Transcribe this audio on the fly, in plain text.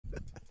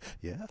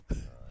Yeah.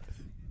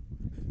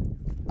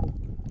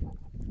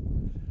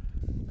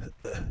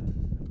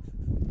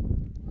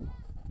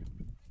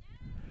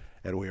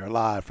 And we are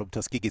live from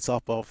Tuskegee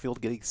softball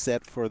field, getting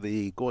set for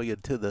the going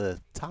into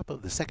the top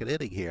of the second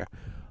inning here.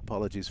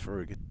 Apologies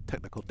for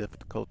technical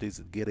difficulties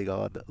and getting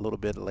on a little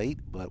bit late,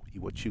 but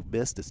what you've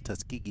missed is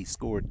Tuskegee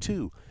scored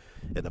two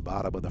in the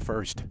bottom of the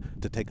first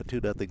to take a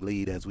 2-0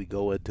 lead as we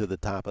go into the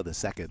top of the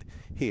second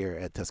here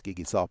at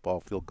Tuskegee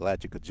softball field.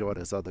 Glad you could join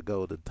us on the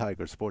Golden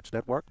Tiger Sports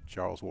Network.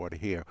 Charles Ward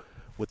here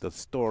with the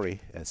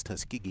story as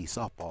Tuskegee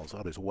softball's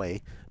on his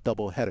way.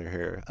 Doubleheader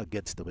here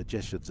against the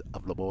Magicians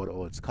of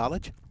LeMoyne-Owen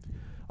College.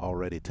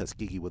 Already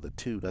Tuskegee with a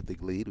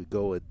 2-0 lead. We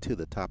go into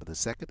the top of the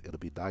second. It'll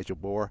be Nigel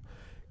Moore,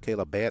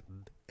 Kayla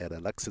Banton, and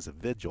Alexis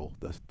Vigil,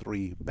 the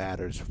three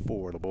batters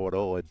for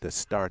LeMoyne-Owen to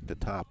start the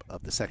top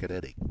of the second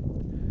inning.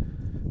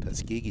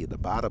 Tuskegee in the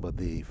bottom of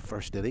the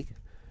first inning.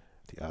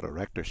 Tiana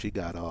Rector, she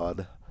got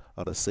on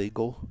a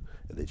single,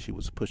 and then she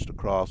was pushed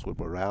across with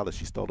Morales.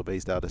 She stole the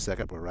base down to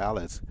second.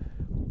 Morales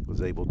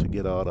was able to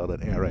get on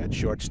an error at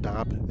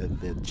shortstop, and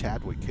then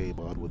Chadwick came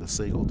on with a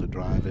single to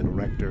drive in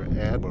Rector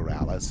and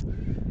Morales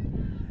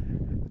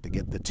to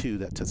get the two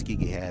that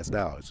Tuskegee has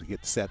now. As we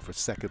get set for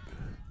second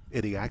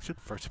inning action,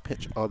 first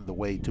pitch on the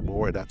way to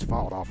Moore, and that's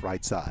fouled off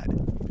right side.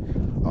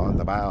 On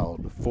the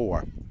mound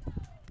for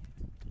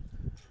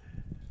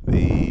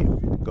the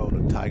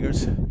Golden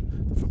Tigers,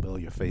 the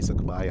familiar face of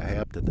Kamaya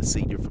Hampton, the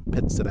senior from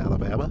Pittston,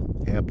 Alabama.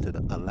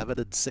 Hampton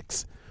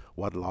 11-6,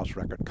 one-loss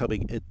record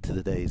coming into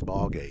today's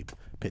ball game.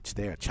 Pitch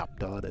there,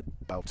 chopped on and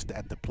bounced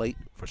at the plate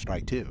for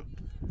strike two.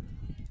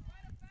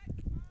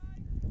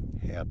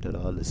 Hampton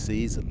on the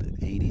season,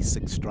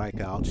 86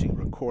 strikeouts. She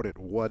recorded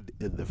one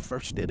in the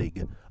first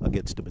inning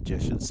against the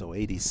Magicians, so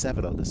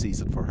 87 on the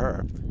season for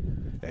her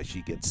as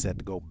she gets set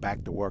to go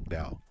back to work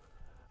now.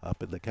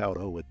 Up in the count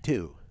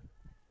 0-2.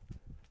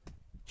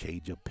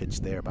 Change-up pitch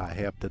there by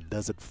Hampton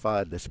doesn't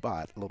find the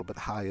spot, a little bit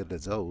high in the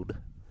zone.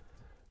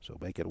 So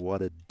make it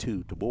 1-2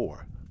 to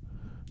Moore.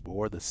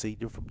 Moore, the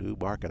senior from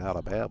Newmarket,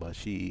 Alabama,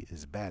 she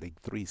is batting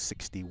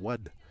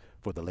 .361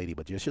 for the Lady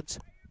Magicians.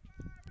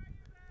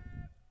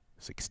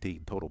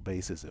 16 total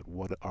bases and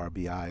 1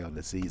 RBI on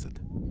the season.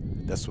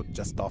 This one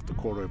just off the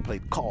corner and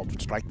played, called for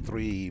strike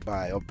three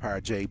by umpire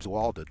James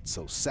Walden.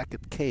 So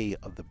second K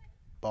of the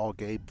ball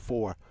game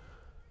for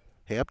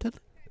Hampton,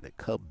 and it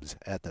comes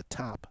at the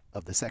top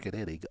of the second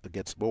inning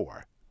against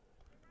Moore.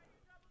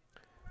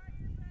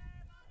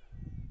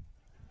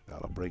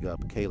 That'll bring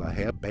up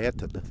Kayla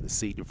Banton, the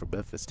senior from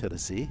Memphis,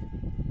 Tennessee.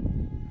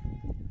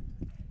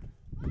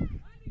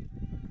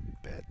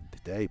 Banton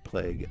today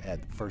playing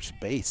at first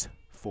base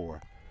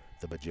for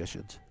the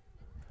Magicians.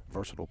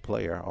 Versatile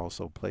player,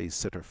 also plays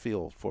center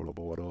field for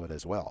LeMoyne-Owen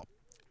as well.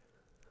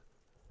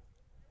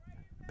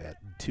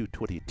 Banton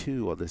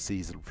 222 on the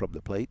season from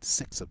the plate,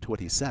 6 of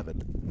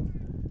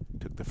 27.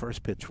 Took the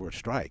first pitch for a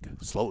strike.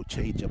 Slow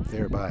change up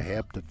there by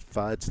Hampton,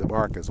 finds the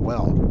mark as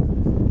well.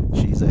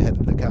 She's ahead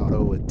in the count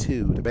 0-2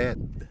 to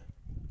Banton.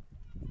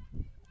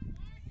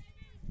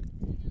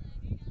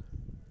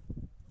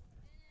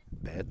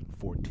 Banton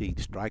 14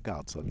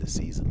 strikeouts on the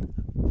season.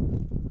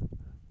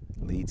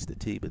 Leads the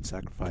team in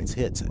sacrifice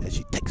hits as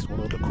she takes one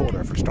on the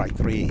corner for strike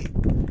three.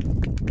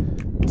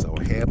 So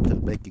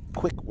Hampton making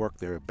quick work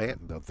there at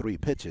Banton on 3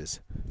 pitches.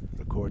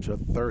 Records her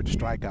third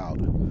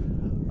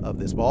strikeout of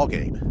this ball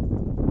game.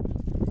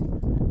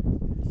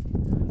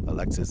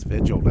 Alexis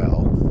Vigil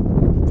now,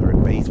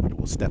 third baseman,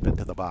 will step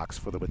into the box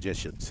for the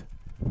Magicians.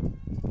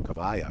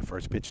 Kamaya,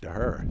 first pitch to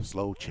her.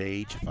 Slow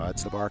change,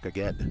 finds the mark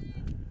again.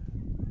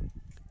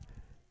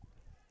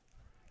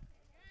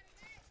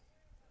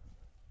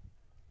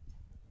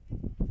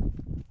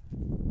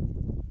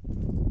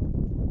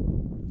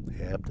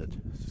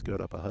 Hampton has got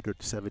up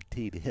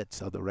 117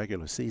 hits on the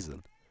regular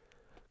season.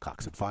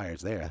 Coxon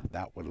fires there.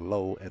 That one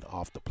low and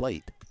off the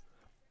plate.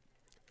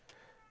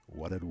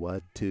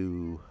 1-1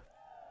 to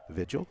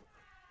Vigil.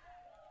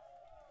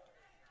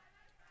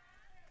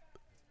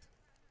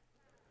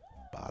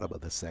 Bottom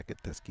of the second,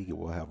 Tuskegee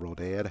will have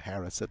Rodan,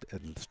 Harrison,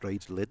 and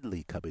Strange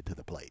Lindley coming to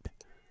the plate.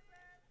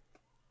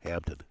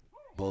 Hampton,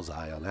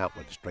 bullseye on that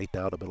one, straight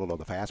down the middle of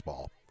the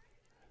fastball.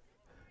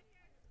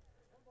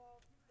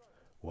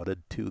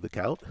 1-2 the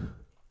count.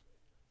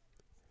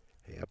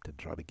 Hampton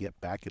trying to get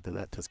back into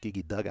that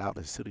Tuskegee dugout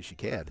as soon as she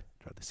can.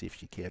 Trying to see if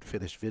she can't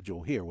finish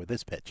Vigil here with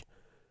this pitch.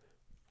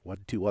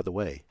 1-2 on the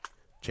way.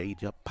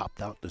 Change up,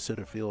 popped out to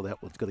center field.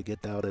 That one's going to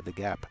get down in the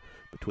gap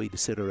between the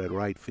center and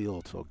right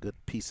field. So a good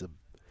piece of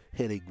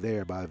hitting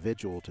there by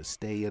Vigil to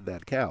stay in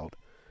that count.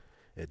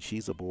 And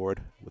she's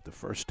aboard with the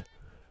first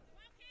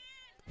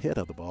hit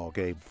of the ball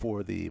game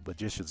for the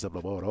Magicians of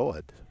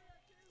LeMoyne-Owen.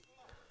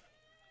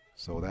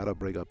 So that'll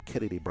bring up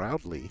Kennedy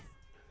Brownlee.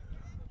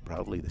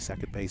 Brownlee, the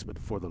second baseman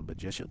for the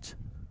Magicians.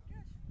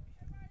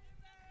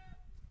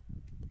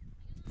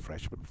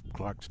 Freshman from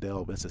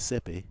Clarksdale,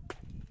 Mississippi.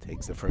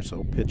 Takes the first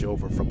pitch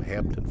over from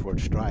Hampton for a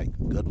strike.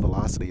 Good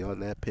velocity on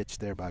that pitch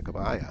there by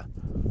Kamaya.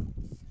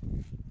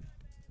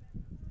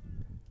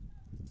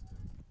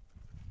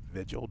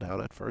 Vigil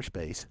down at first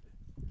base.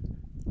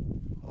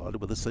 On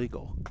with a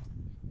single.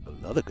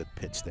 Another good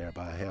pitch there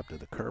by Hampton.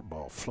 The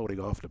curveball floating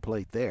off the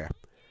plate there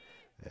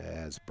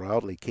as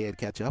Brownlee can't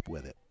catch up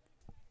with it.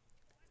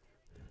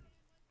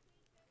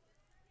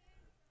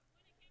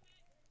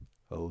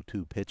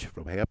 0-2 pitch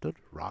from Hampton.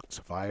 Rocks,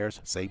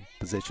 fires, same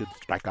position,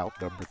 strikeout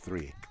number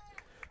 3.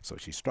 So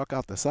she struck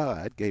out the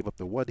side, gave up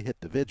the one-hit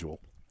individual,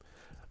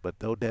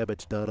 but no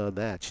damage done on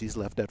that. She's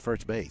left at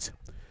first base.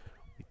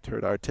 We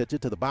turn our attention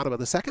to the bottom of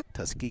the second.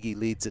 Tuskegee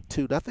leads it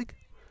 2-0.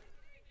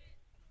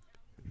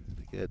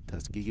 Again,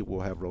 Tuskegee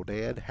will have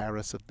Rodan,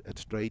 Harrison, and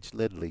Strange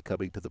Lindley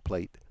coming to the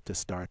plate to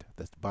start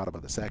the bottom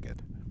of the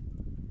second.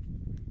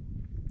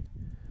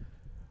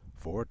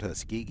 For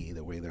Tuskegee,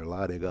 the way they're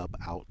lining up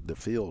out in the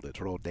field,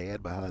 it's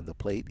Rodan behind the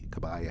plate,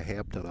 Kamaya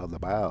Hampton on the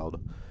mound,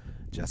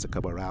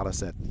 Jessica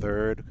Morales at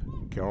third,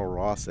 Carol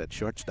Ross at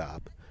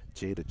shortstop,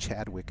 Jada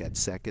Chadwick at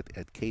second,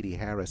 and Katie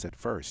Harris at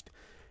first.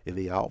 In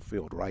the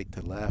outfield, right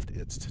to left,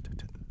 it's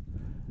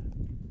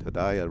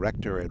Tadaya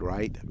Rector in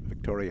right,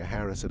 Victoria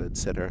Harrison in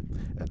center,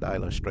 and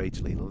Nyla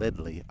Strangely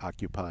Lindley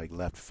occupying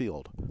left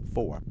field.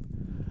 4.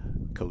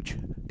 Coach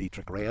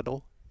Dietrich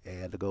Randall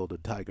and the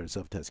Golden Tigers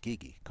of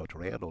Tuskegee. Coach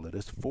Randall in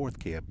his 4th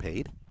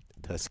campaign.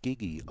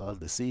 Tuskegee on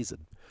the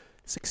season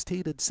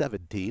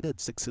 16-17 and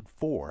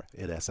 6-4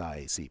 in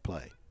SIAC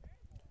play.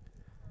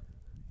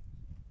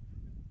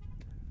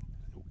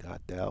 We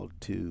got down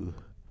to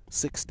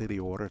 6th inning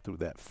order through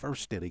that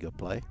first inning of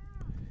play.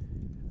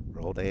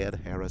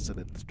 Rodan, Harrison,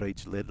 and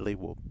Strange Lindley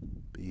will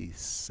be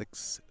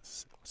 6,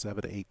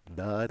 7, 8,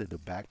 9, and then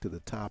back to the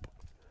top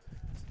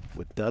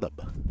with Dunham.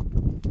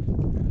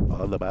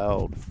 On the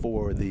mound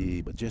for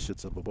the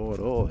Magicians of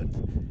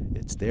LeMoyne-Owen,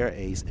 it's their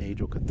ace,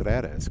 Angel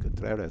Contreras.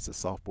 Contreras, a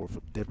sophomore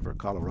from Denver,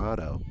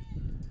 Colorado.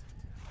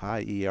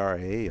 High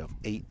ERA of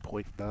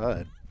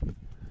 8.9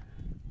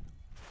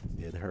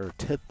 in her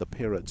 10th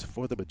appearance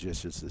for the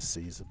Magicians this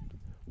season.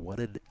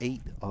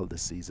 1-8 on the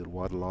season,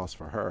 1 loss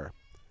for her.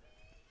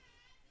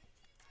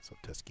 So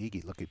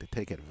Tuskegee looking to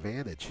take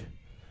advantage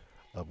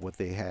of what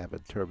they have in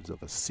terms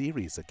of a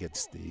series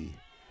against the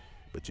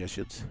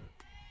Magicians.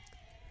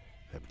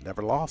 Have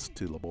never lost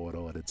to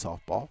LeMoyne-Owen in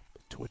softball,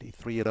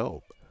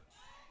 23-0.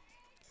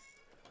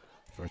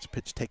 First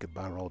pitch taken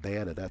by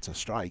Rodan, and that's a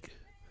strike.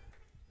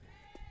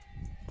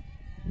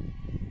 And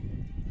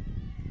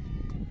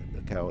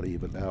the count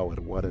even now at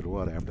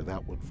 1-1 after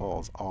that one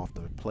falls off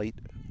the plate.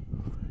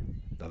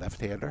 The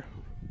left-hander,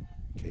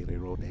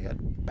 Kaylee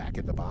Rodan, back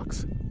in the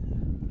box.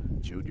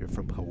 Junior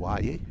from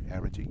Hawaii,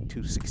 averaging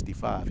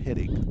 .265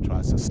 hitting,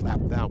 tries to slap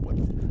that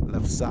one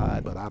left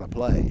side, but out of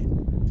play.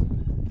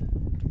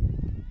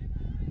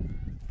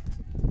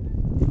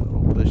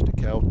 That'll push the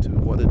count to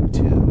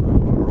 1-2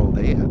 for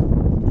Rodan.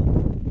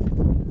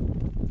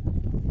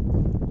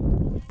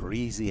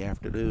 Breezy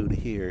afternoon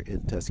here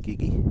in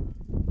Tuskegee.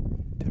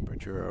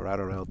 Temperature right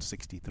around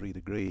 63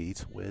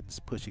 degrees. Winds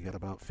pushing at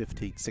about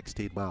 15,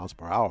 16 miles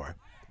per hour.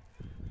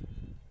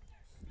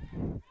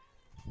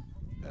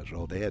 As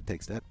Rodan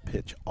takes that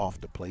pitch off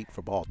the plate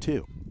for ball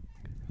 2.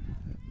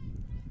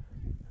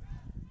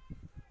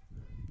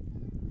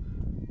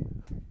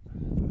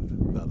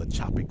 Another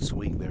chopping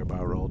swing there by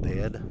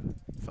Rodan.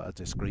 Finds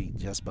a screen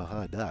just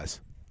behind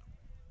us.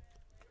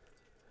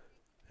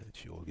 And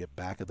she will get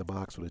back in the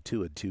box with a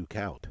 2-2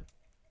 count.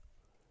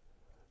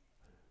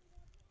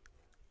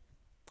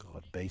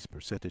 On base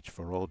percentage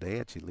for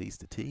Rodan, she leads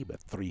the team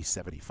at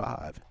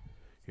 .375.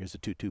 Here's a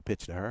 2-2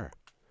 pitch to her.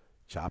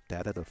 Chopped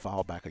at it and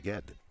fouled back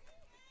again.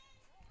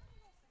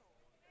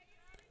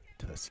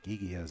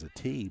 Tuskegee as a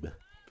team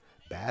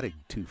batting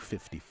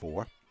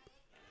 .254,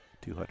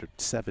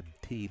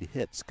 217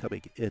 hits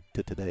coming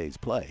into today's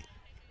play.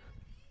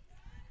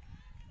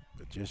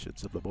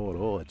 Magicians of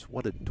LeMoyne-Owen's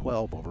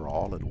 1-12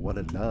 overall and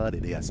 1-9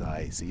 in the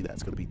SIAC.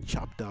 That's going to be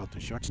chopped down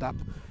to shortstop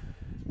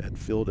and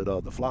fielded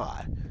on the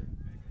fly.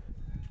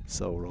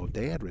 So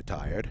Rodan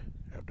retired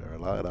after her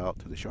line out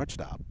to the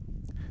shortstop.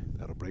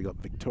 That'll bring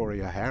up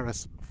Victoria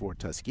Harris for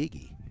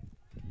Tuskegee.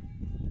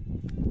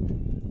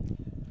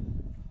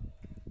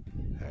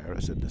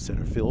 Harrison, the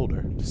center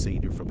fielder,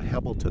 senior from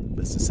Hamilton,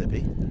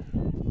 Mississippi.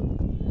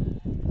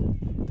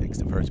 Takes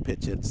the first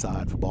pitch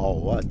inside for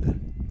ball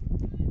 1.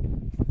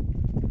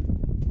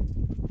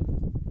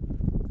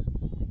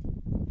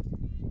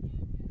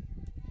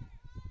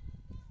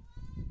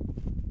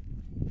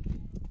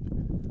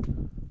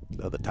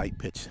 Another tight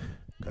pitch.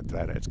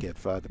 Contreras can't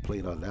find the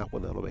plate on that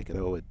one. That'll make it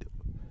 0-2.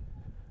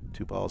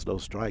 2 balls, no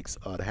strikes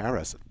on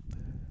Harrison.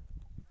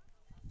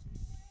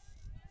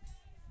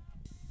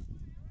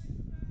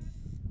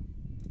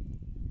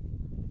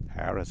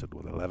 Harrison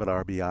with 11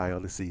 RBI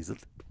on the season.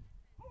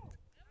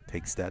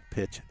 Takes that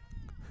pitch,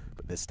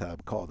 but this time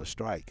called a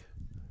strike.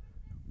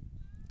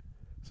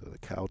 So the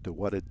count to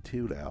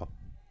 1-2 now.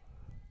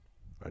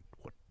 Right,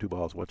 2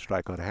 balls, 1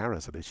 strike on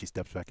Harrison, and she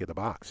steps back in the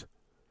box.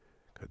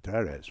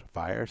 Contreras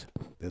fires.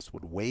 This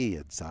one way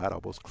inside,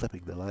 almost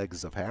clipping the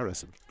legs of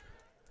Harrison.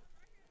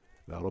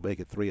 That'll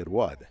make it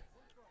 3-1.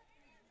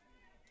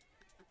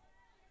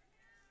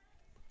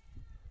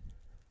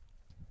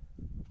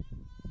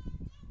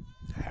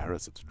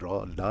 Harrison's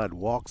drawn 9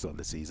 walks on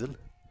the season.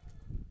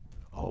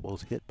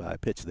 Almost hit by a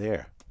pitch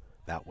there.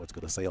 That one's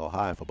going to sail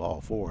high for ball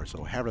 4.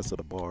 So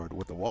Harrison aboard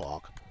with the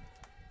walk.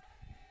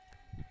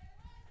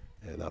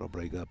 And that'll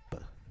bring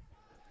up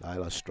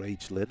Nyla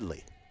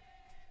Strange-Lindley.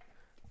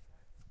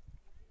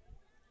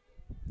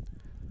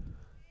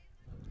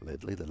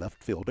 Lindley, the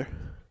left fielder.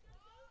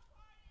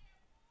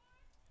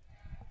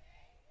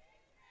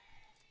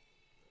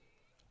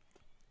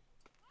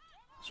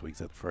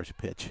 Swings at the first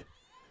pitch.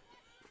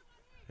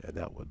 And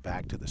that one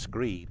back to the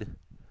screen.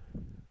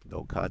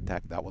 No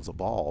contact, that was a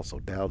ball. So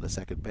down to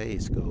second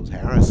base goes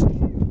Harrison.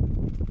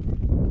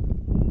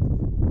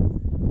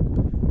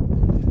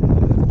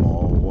 And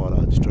ball 1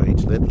 on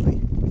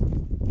Strange-Lindley.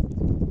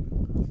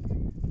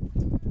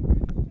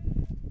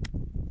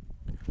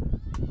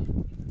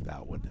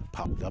 That one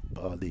popped up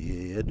on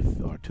the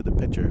end, or to the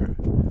pitcher,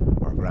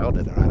 or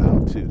grounded right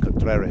out to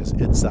Contreras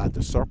inside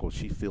the circle.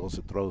 She fields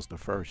and throws the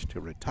first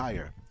to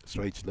retire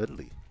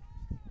Strange-Lindley.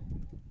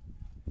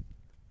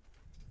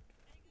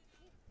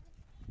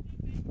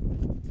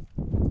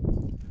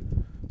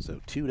 So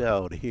 2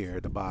 down here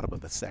at the bottom of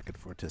the second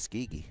for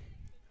Tuskegee.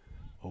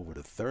 Over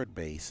to third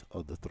base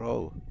on the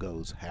throw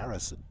goes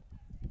Harrison.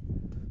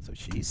 So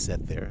she's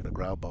set there, and a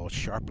ground ball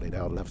sharply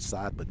down left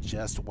side, but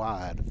just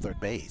wide of third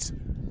base.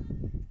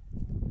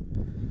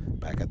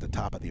 Back at the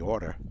top of the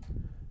order,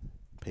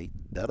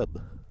 Peyton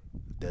Dunham,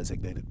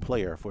 designated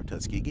player for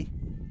Tuskegee.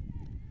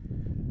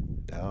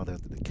 Down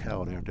after the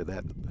count after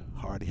that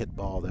hard hit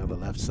ball down the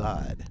left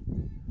side.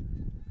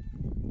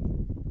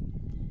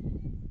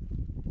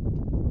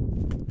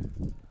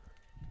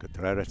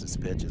 Contreras'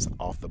 pitch is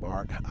off the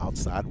mark.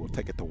 Outside, we'll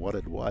take it to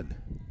 1-1.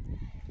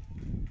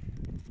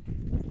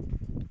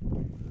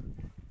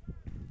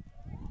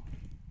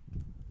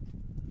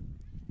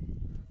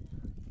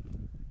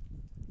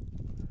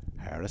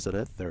 Harrison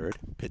at third.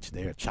 Pitch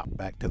there, chopped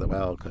back to the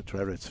mound.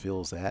 Contreras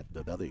feels that.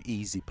 Another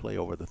easy play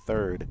over the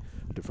third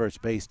to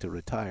first base to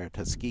retire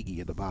Tuskegee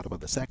in the bottom of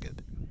the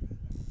second.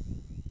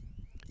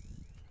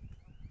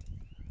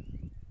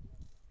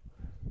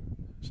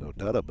 So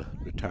Dunham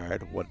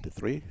retired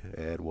 1-3,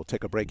 and we'll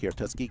take a break here.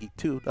 Tuskegee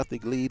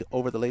 2-0 lead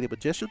over the Lady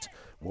Magicians.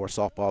 More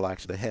softball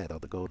action ahead on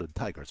the Golden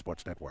Tiger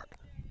Sports Network.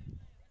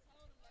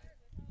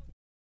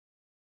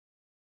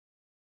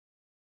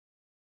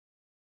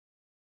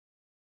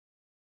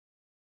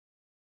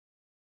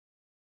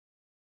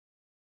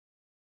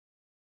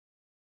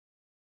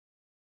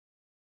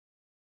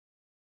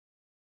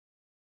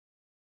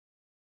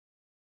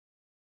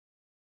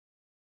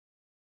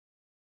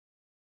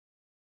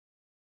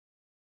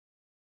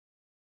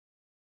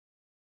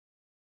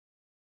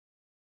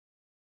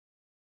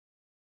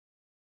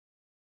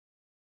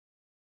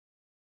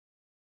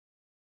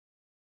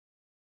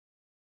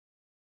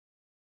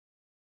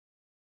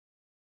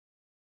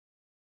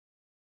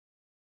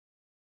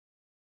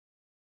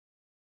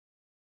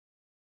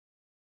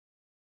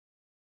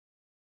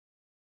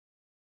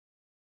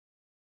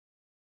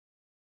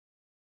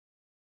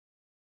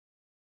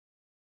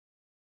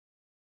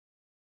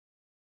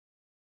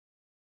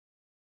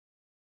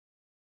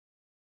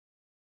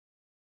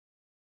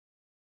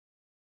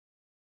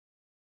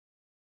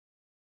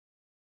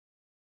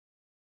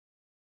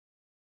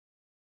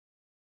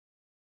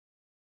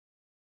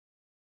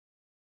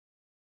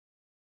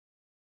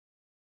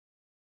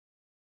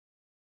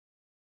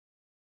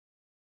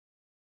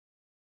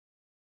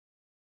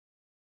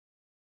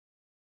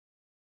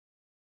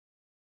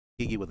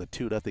 With a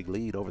 2-0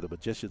 lead over the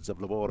Magicians of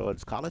LeMoyne-Owen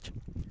College.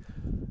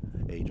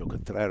 Angel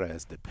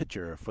Contreras, the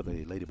pitcher for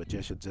the Lady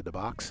Magicians, in the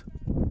box.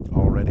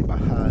 Already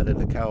behind in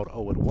the count,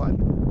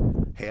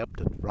 0-1.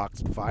 Hampton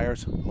rocks and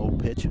fires, low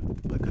pitch,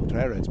 but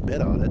Contreras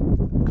bit on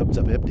it, comes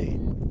up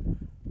empty.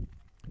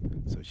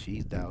 So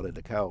she's down in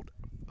the count,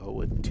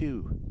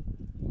 0-2.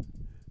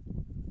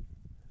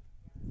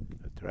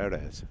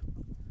 Contreras,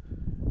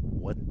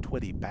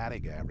 120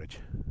 batting average.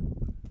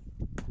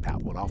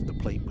 That one off the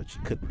plate, but she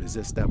couldn't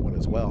resist that one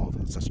as well.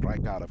 It's a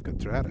strikeout of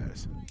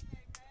Contreras.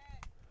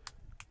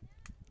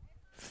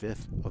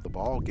 5th of the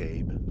ball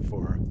game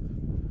for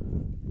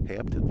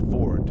Hampton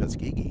for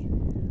Tuskegee.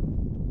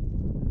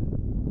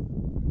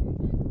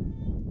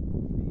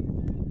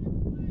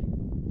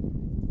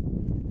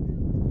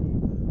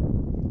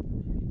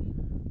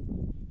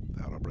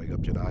 That'll bring up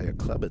Janiah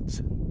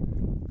Clemens.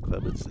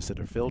 Clemens, the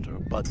center fielder,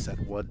 bunts at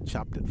one,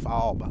 chopped it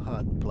foul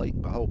behind plate.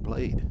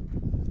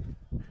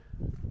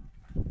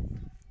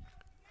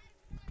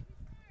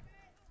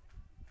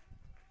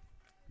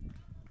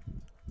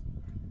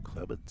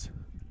 Clemens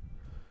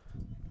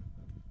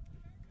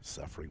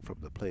suffering from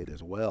the plate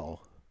as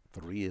well.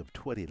 3 of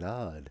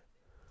 29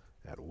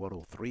 at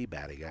 103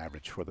 batting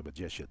average for the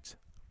Magicians.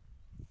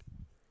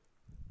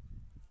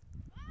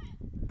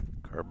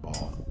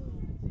 Curveball.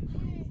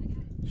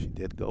 She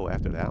did go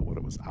after that one.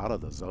 It was out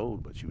of the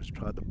zone, but she was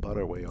trying to butt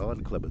her way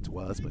on, Clemens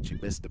was, but she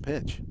missed the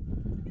pitch.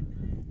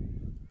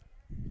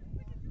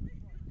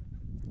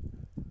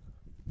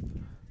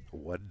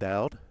 One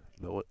down,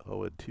 no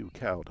 0-2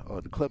 count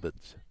on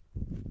Clemens.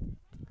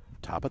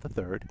 Top of the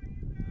third.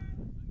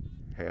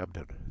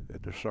 Hampton in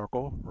the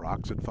circle,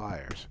 rocks and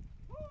fires.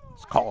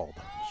 It's called.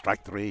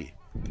 Strike 3.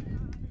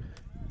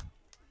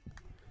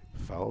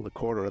 Fouled the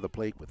corner of the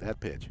plate with that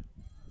pitch.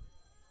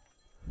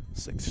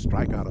 6th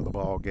strikeout of the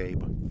ball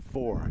game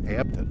for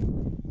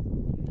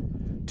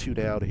Hampton. 2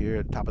 down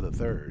here, top of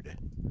the 3rd.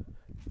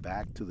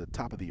 Back to the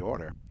top of the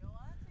order.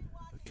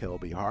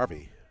 Kelby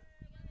Harvey.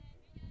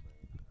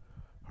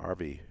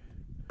 Harvey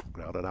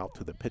grounded out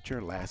to the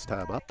pitcher last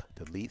time up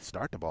to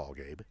start the ball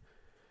game.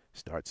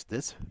 Starts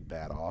this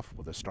bat off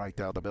with a strike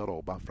down the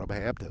middle from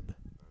Hampton.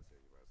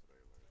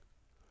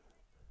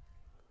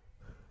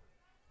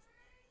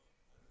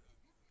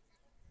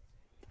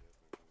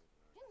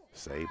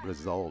 Same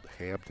result.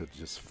 Hampton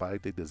just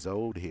finding the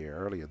zone here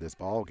early in this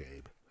ball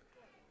game.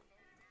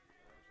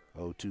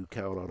 0-2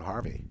 count on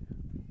Harvey.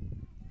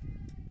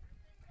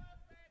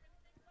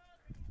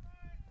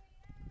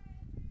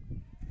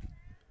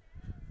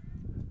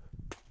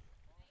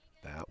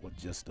 That one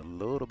just a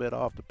little bit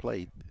off the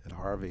plate, and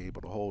Harvey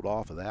able to hold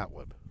off of that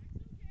one.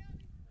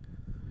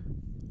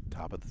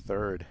 Top of the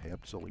 3rd.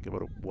 Hampton's only given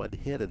 1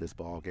 hit in this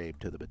ball game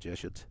to the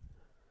Magicians.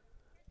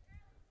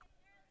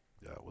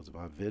 That was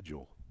my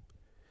vigil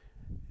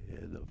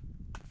in the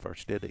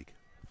 1st inning.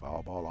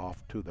 Foul ball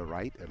off to the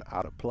right and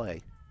out of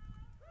play.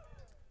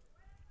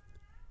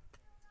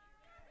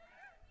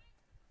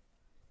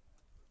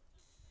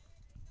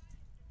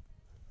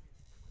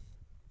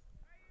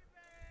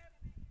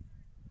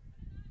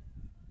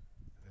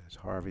 As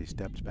Harvey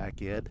steps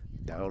back in,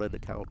 down in the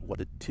count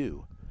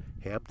 1-2.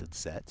 Hampton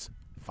sets,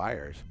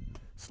 fires.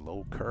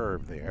 Slow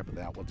curve there, but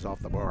that one's off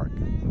the mark.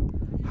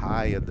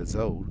 High in the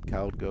zone,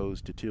 count goes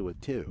to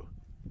 2-2.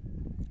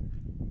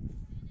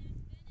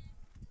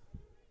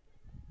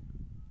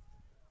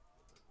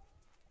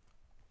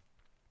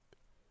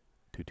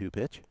 2-2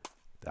 pitch.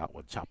 That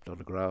one chopped on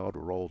the ground,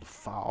 rolled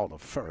foul to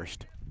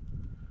first.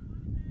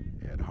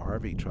 And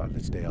Harvey trying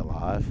to stay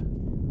alive.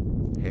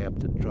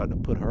 Hampton trying to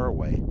put her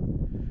away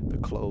to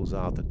close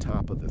out the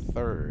top of the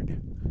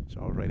 3rd. She's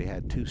already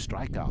had 2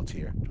 strikeouts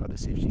here. Trying to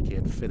see if she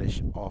can't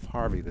finish off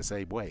Harvey the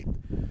same way.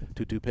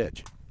 2-2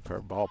 pitch.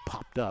 Curveball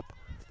popped up.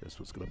 This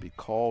was going to be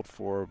called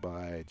for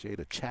by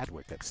Jada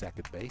Chadwick at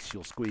second base.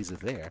 She'll squeeze it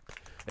there.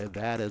 And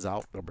that is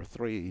out number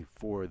 3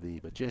 for the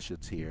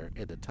Magicians here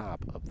in the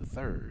top of the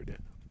 3rd.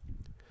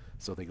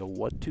 So they go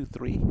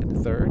 1-2-3 in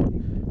the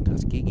 3rd.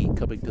 Tuskegee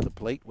coming to the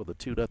plate with a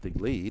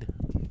 2-0 lead.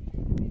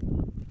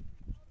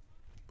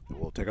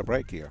 We'll take a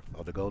break here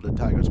on the Golden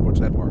Tiger Sports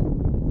Network.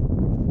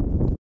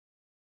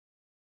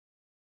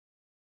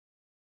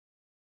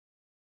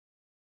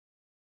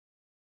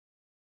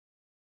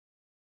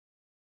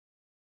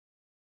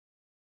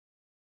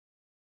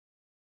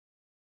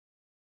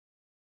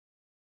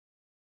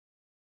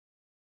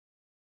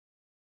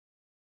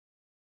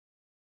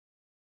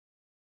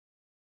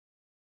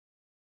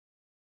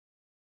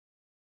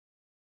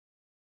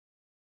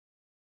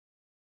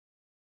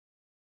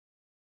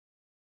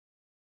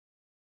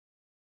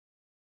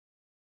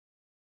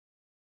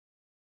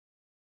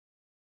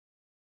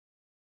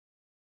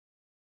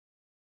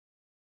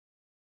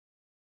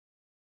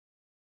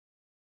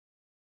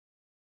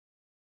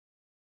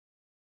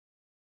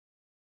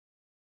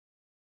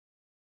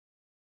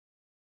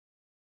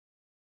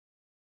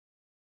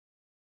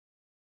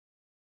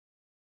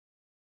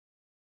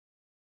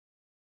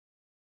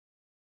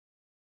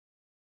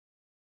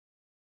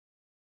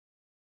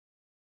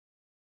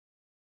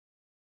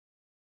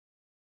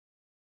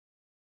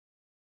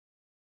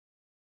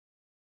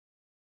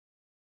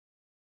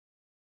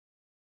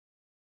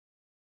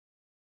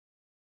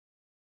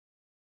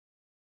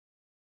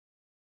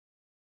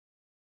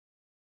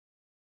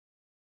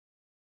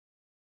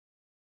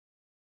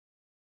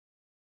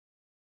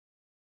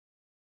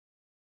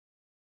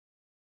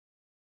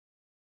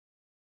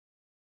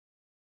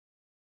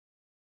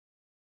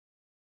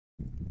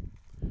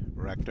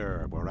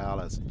 Rector,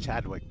 Morales, and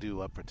Chadwick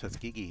due up for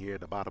Tuskegee here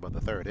at the bottom of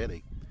the 3rd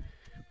inning.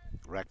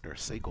 Rector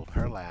singled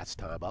her last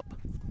time up.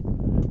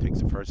 Takes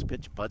the first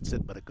pitch, bunts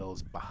it, but it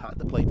goes behind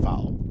the plate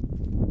foul.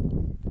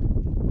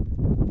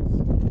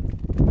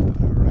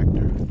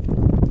 Rector,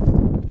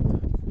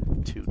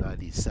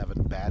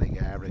 297 batting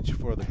average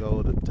for the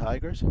Golden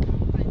Tigers.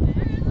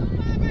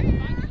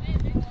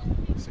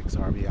 6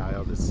 RBI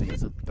on the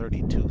season,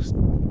 32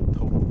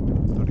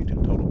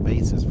 total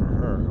bases for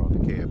her on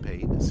the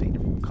campaign. The senior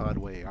from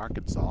Conway,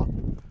 Arkansas.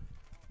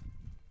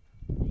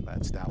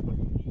 That's that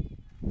one.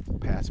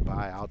 Pass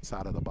by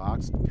outside of the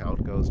box.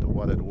 Count goes to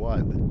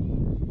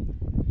 1-1.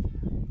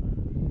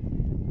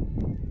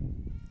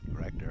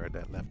 Rector in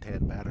that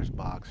left-hand batter's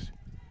box.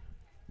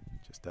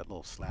 Just that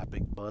little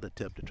slapping bunt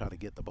attempt to try to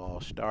get the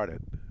ball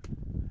started,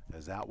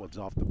 as that one's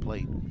off the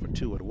plate for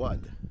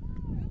 2-1.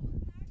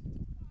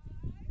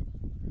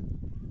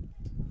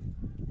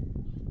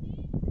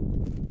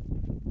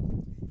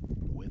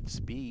 With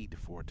speed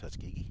for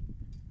Tuskegee.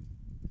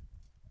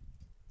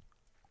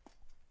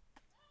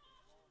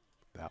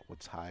 That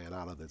one's high and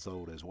out of the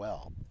zone as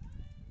well.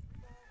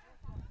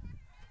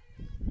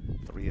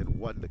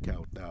 3-1 to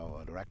count now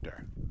on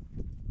Rector.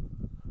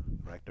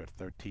 Rector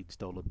 13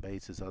 stolen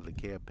bases on the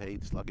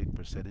campaign, slugging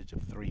percentage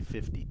of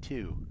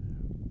 .352.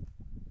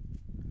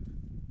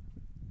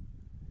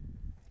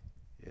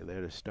 And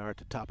there to start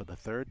the top of the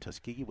third,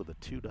 Tuskegee with a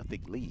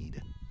 2-0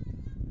 lead.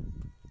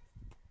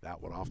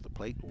 That one off the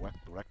plate.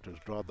 Rector's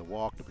drawn the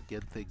walk to begin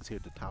things here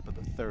at the top of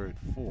the third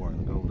for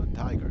the Golden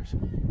Tigers.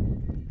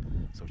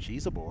 So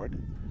she's aboard.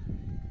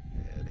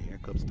 And here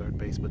comes third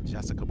baseman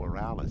Jessica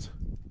Morales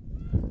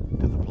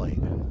to the plate.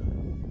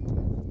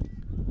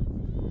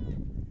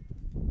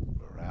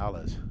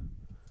 Morales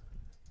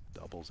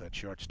doubles at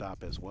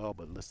shortstop as well,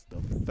 but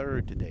listed the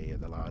third today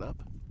in the lineup.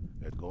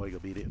 And going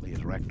immediately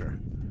is Rector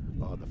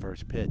on the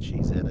first pitch.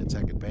 He's in at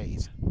second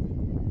base.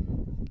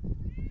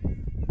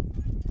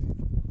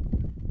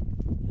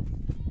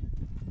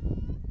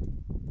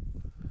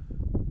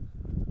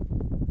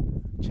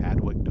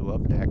 Chadwick due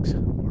up next.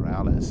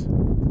 Morales.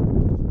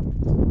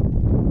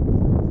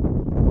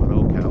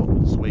 1-0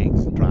 count.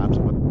 Swings, drives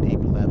one deep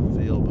left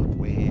field, but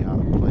way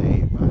out of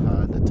play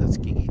behind the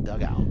Tuskegee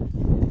dugout.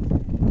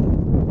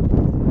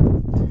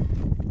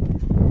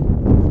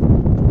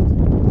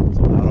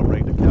 So that'll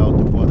bring the count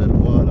to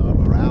 1-1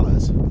 on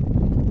Morales.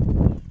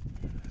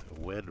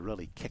 The wind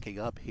really kicking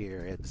up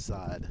here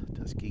inside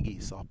Tuskegee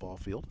softball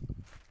field.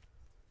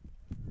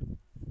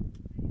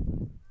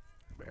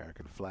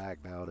 American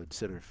flag down in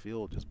center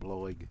field, just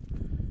blowing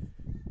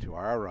to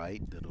our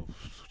right. It'll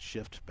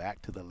shift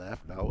back to the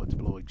left. Now it's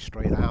blowing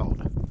straight out.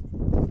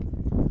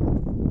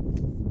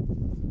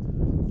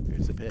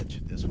 Here's the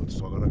pitch. This one's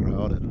swung on the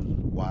ground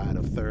and wide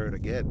of third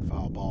again.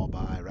 Foul ball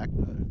by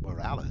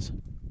Morales.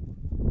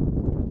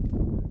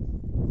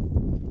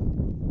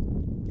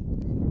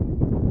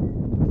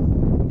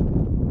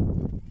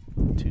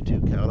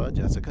 Two count on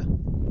Jessica.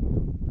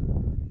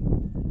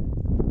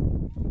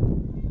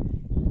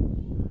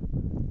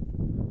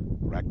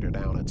 Rector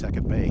down at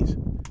second base.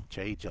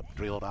 Change up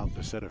drilled out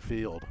to center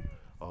field.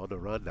 On the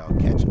run now.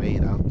 Catch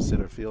made out in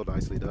center field.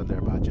 Nicely done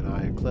there by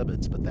Janiyah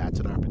Clements, but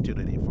that's an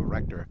opportunity for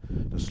Rector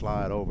to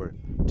slide over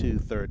to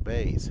third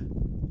base.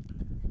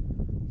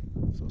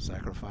 So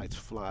sacrifice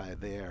fly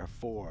there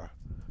for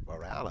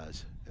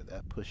Morales, and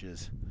that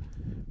pushes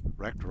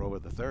Rector over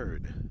the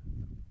third.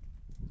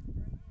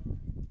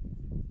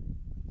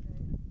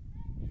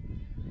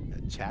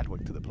 And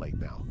Chadwick to the plate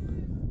now.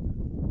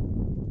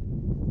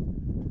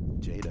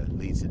 Jada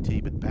leads the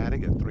team in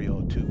batting at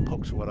 302,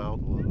 pokes one out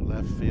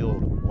left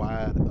field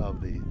wide of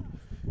the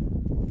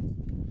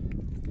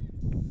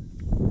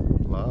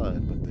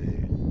line, but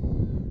they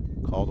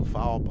called a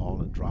foul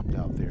ball and dropped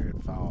out there in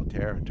foul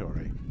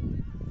territory.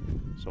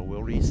 So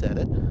we'll reset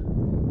it.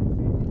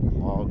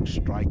 Long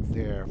strike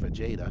there for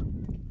Jada.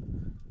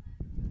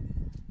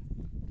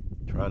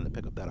 Trying to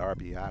pick up that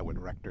RBI with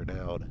Rector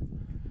down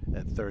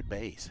at third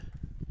base.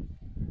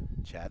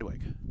 Chadwick,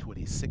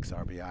 26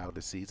 RBI on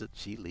the season.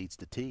 She leads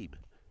the team.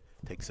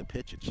 Takes a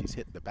pitch and she's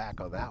hitting the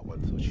back on that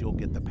one, so she'll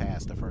get the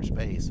pass to first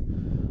base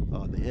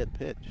on the hit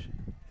pitch.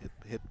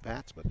 Hit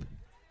batsman.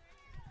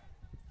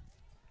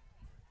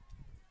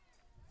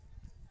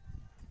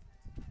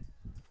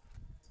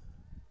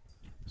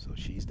 So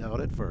she's down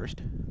at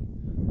first.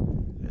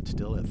 And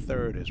still at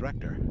third is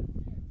Rector.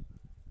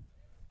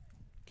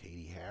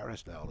 Katie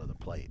Harris down to the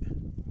plate.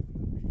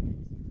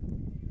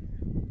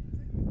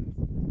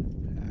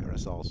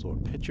 Harris also a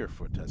pitcher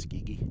for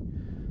Tuskegee,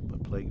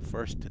 but playing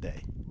first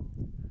today.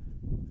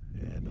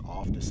 And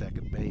off to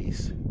second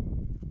base.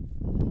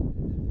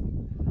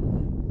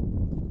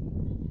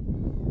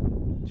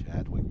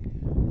 Chadwick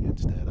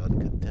gets that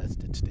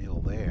uncontested steal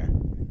there.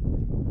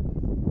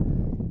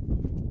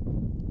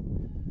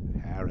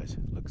 Harris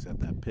looks at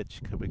that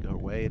pitch coming her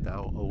way.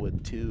 Now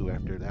 0-2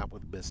 after that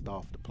one missed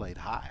off the plate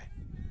high.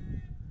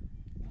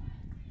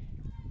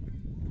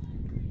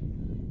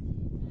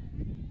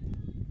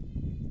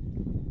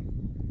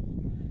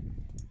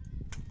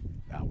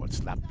 That one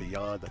slapped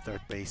beyond the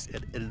third base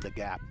and in the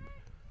gap.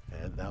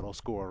 And that'll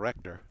score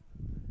Rector.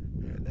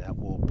 And that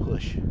will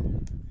push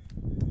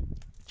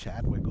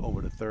Chadwick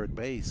over to third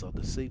base on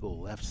the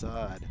single left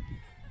side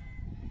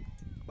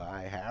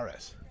by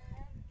Harris.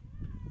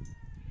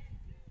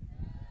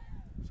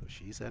 So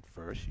she's at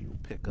first. She'll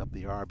pick up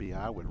the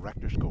RBI with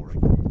Rector scoring.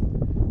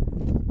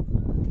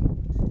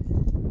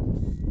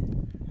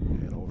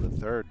 And over to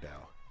third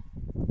now.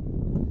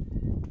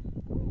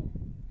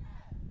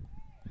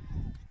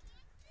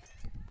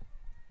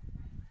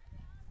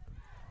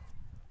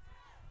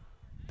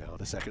 Down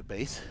to second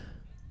base.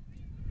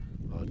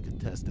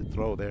 Uncontested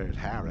throw there at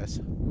Harris.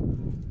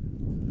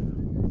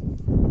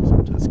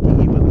 So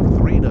Tuskegee with a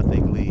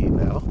 3-0 lead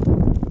now.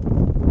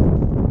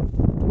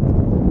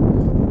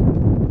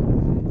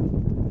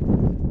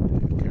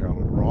 And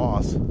Carolyn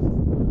Ross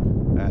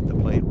at the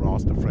plate.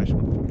 Ross, the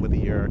freshman from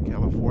Whittier,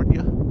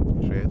 California,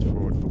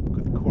 transferred from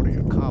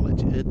Concordia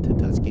College into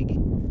Tuskegee.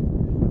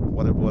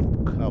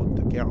 1-1 count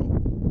to Carroll.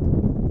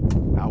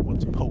 That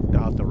one's poked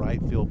out the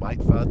right field,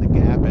 might find the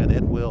gap, and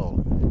it will.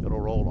 It'll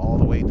roll all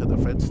the way to the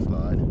fence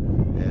line,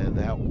 and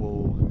that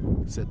will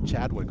send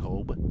Chadwick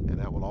home, and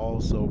that will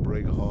also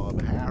bring home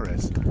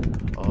Harris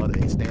on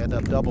a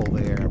stand-up double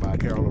there by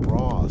Carolyn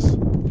Ross.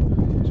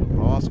 So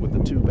Ross with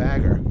the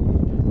two-bagger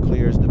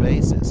clears the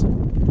bases.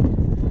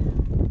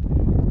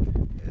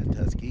 And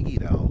Tuskegee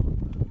now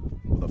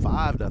with a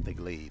 5-0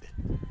 lead.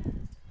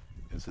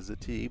 This is a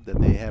team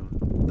that they have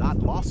not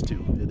lost to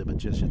in the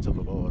Magicians of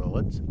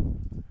LeMoyne-Owens.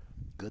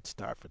 Good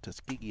start for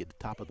Tuskegee at the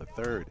top of the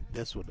third.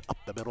 This one up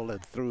the middle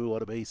and through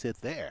on a base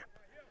hit there.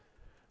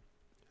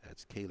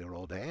 That's Kayla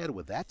Roldan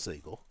with that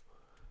single.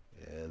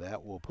 And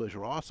that will push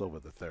Ross over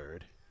the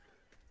third.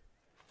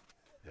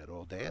 And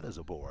Roldan is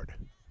aboard.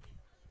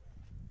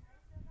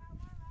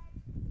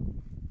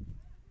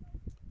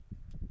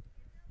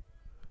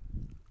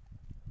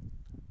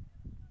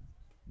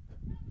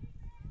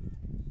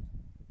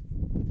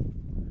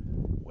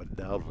 One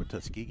down for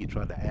Tuskegee,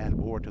 trying to add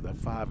more to the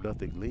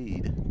 5-0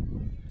 lead.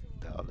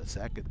 Down the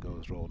second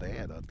goes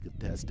Roldan,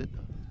 uncontested.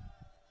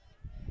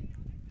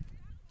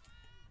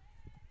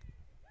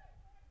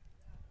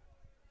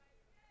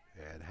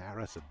 And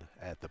Harrison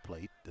at the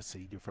plate, the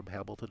senior from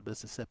Hamilton,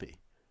 Mississippi.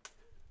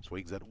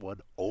 Swings at one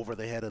over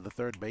the head of the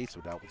third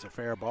baseman. That was a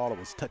fair ball. It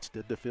was touched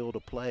into field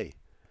of play.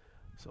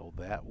 So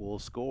that will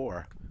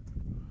score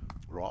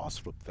Ross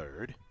from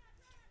third.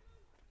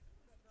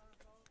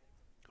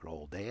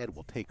 Roldan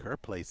will take her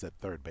place at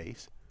third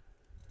base.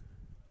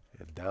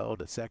 And down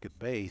to second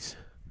base.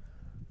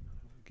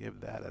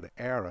 Give that an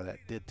error. That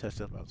did touch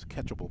that. That was a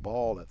catchable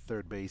ball at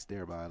third base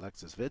there by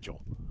Alexis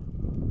Vigil.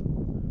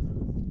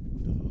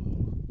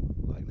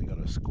 Likely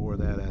going to score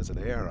that as an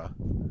error.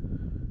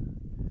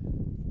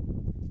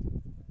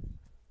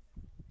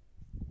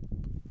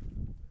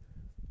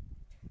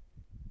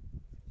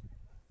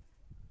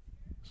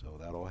 So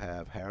that'll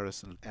have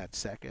Harrison at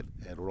second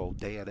and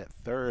Roldan at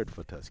third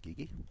for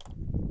Tuskegee.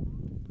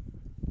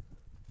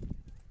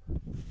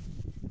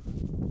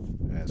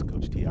 As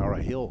Coach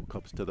Tiara Hall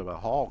comes to the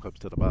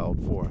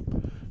mound for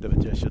the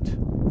Magicians.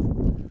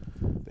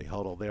 They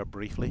huddle there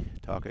briefly,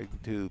 talking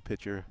to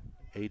pitcher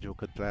Angel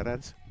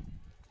Contreras.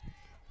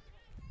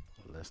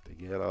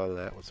 Listening in on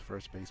that was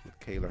first baseman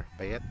Kayla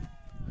Bant.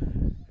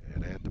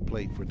 And at the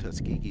plate for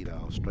Tuskegee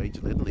now,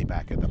 Strange Lindley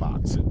back in the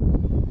box.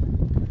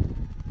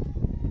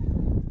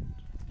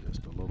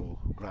 Just a little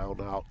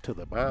ground out to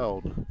the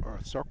mound, or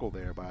a circle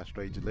there by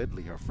Strange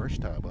Lindley, her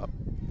first time up.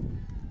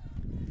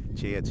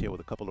 Chance here with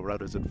a couple of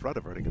runners in front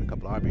of her to get a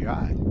couple of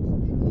RBI.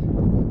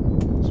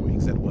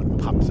 Swings at one,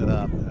 pops it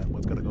up. That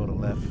one's going to go to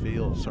left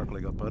field,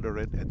 circling up under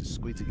it and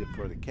squeezing it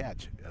for the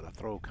catch. And a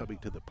throw coming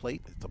to the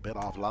plate. It's a bit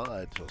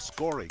offline, so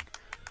scoring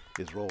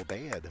is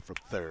Roldan from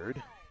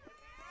third.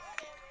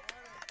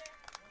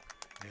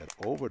 And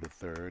over to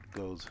third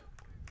goes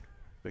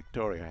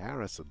Victoria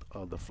Harrison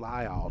on the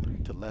fly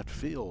out to left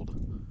field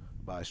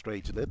by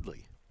Strange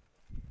Lindley.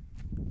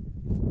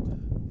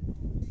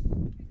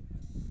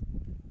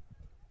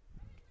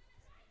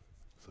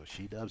 So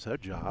she does her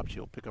job.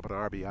 She'll pick up an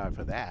RBI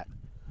for that.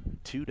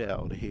 2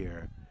 down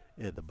here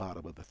in the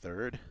bottom of the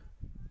third.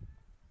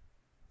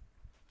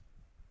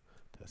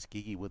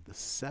 Tuskegee with the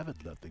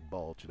 7-0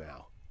 bulge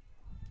now.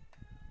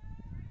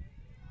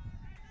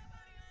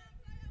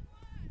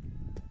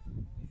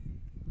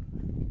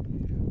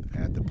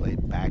 At the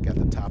plate, back at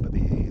the top of the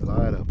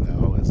lineup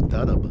now is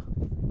Dunham.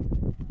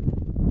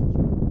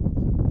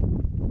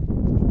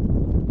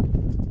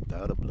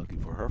 Dunham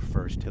looking for her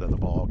first hit of the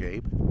ball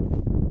game.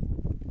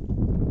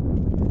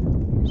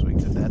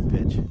 Swings at that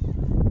pitch.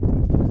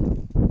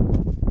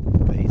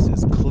 Base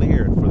is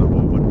cleared for the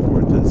moment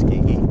for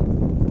Tuskegee.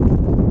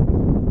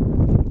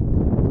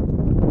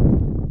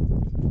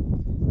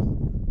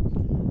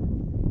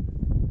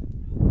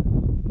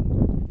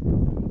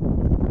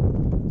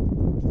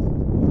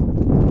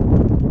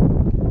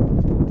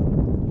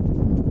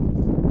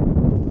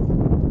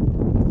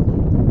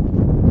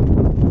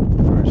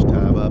 First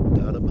time up,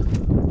 Dunham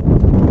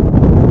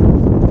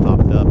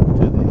popped up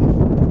to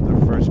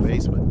the first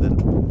baseman, then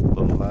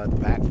little line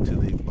back to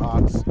the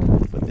box,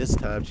 but this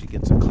time she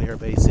gets a clear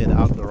base hit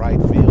out in the right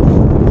field.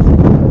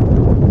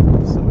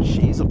 So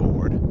she's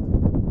aboard.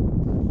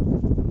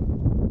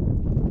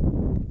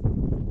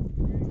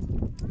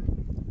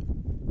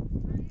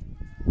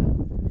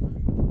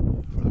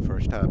 For the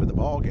first time in the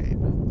ball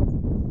game.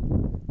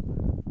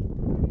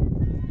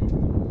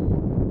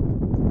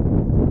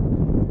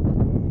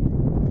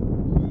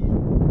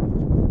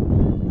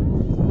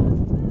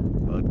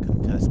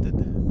 Uncontested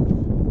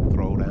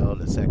throw down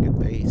to second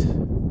base.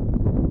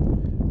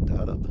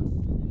 Dunham.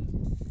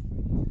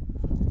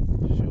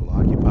 She'll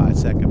occupy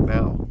second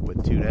now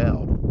with 2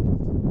 down.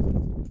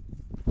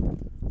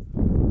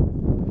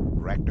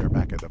 Rector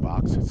back in the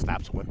box.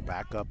 Snaps one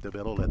back up the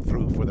middle and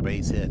through for the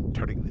base hit.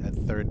 Turning at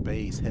third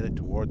base, headed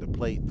toward the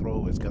plate.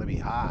 Throw is going to be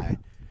high.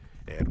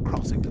 And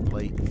crossing the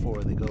plate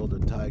for the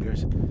Golden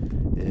Tigers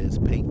is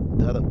Peyton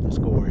Dunham to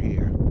score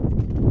here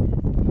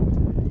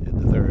in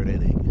the third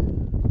inning.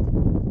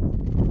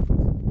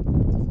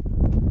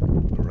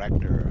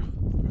 Rector,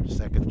 her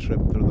second trip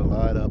through the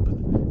lineup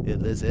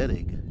in this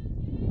inning.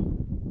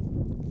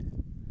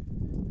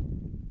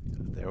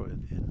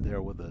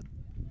 There with a,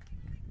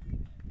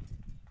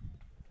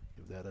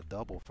 give that a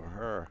double for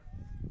her.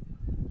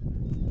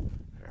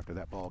 After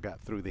that ball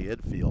got through the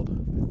infield,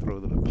 the throw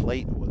to the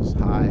plate was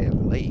high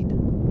and late.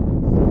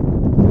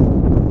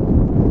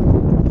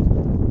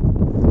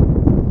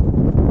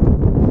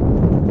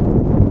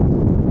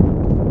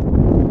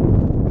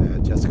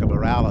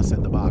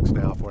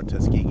 box now for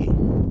Tuskegee.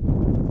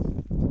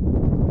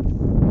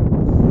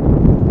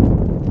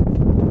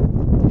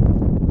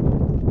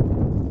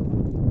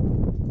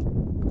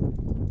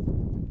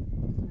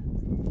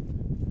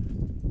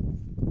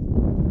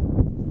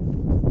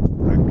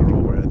 Rector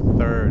over at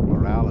third.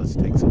 Morales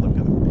takes a look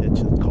at the pitch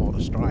and called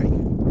a strike.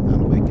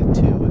 That'll make it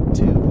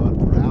 2-2 on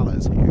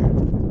Morales here.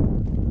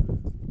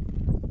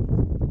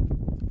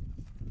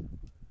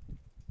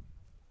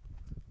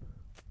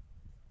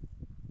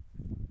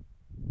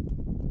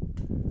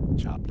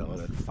 Chopped on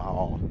and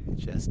foul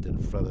just in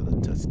front of the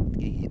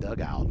Tuskegee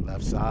dugout,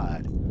 left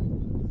side.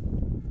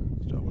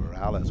 So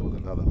Morales with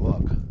another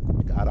look.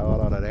 Got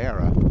on an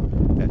error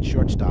at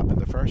shortstop in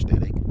the first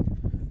inning.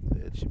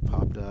 Then she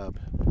popped up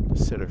to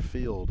center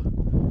field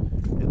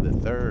in the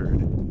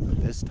third.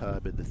 This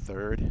time in the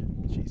third,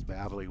 she's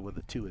battling with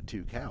a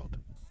 2-2 count.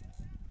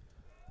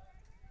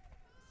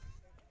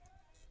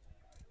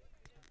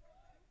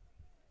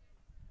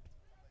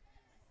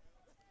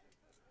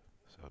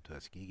 So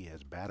Tuskegee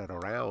has batted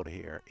around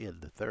here in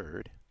the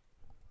third.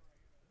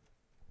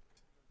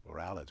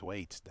 Morales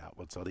waits. That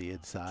one's on the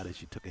inside as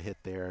she took a hit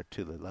there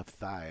to the left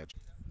thigh.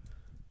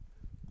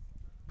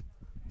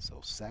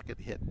 So second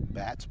hit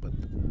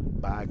batsman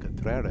by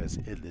Contreras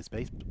in this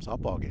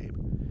softball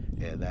game.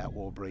 And that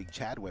will bring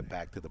Chadwick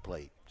back to the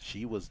plate.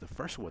 She was the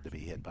first one to be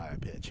hit by a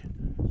pitch.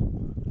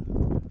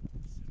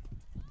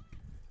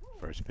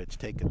 First pitch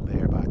taken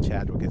there by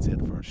Chadwick is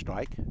in for a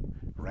strike.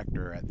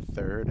 Rector at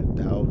third and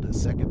down to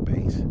second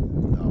base.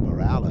 Now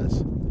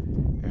Morales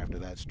after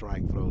that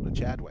strike thrown to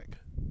Chadwick.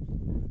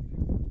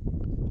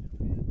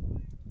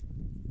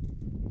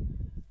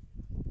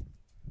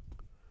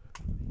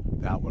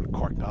 That one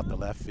corked out the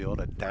left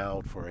field and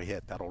down for a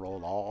hit. That'll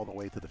roll all the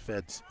way to the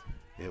fence.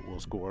 It will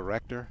score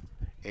Rector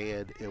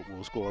and it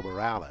will score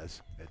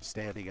Morales. And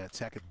standing at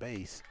second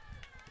base,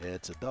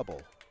 it's a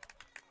double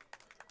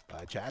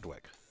by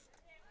Chadwick.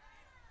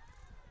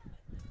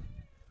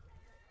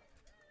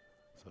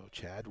 So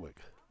Chadwick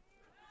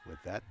with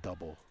that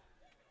double.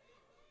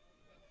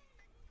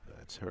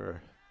 That's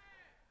her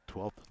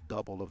 12th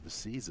double of the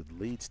season.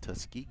 Leads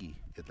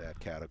Tuskegee in that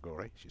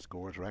category. She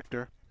scores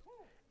Rector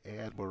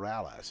and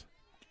Morales.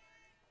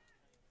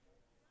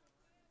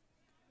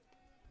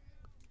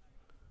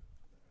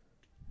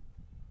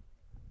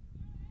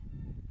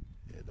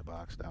 In the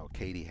box now,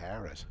 Katie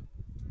Harris.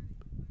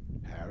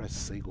 Harris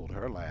singled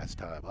her last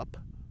time up.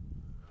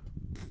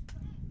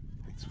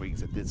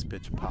 Swings at this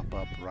pitch, pop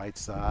up right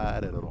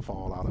side, and it'll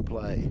fall out of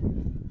play.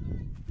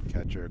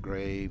 Catcher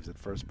Graves at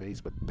first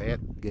base, but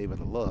Bant gave it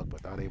a look,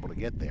 but not able to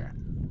get there.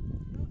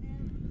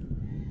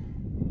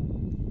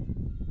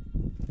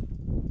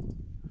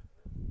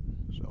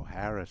 So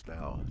Harris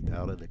now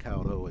down in the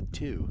count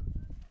 0-2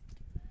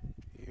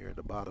 here in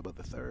the bottom of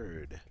the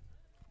third.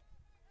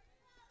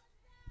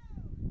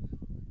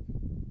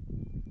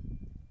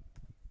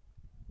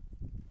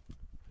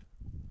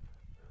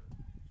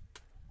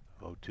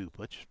 Oh, 2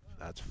 pitch.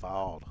 That's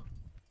fouled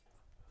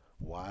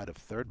wide of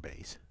third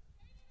base.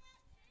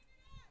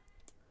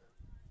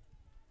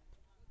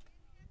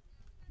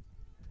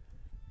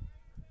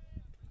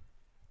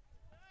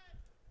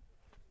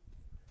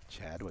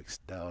 Chadwick's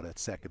down at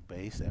second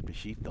base after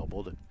she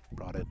doubled and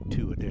brought in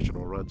 2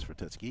 additional runs for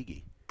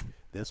Tuskegee.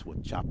 This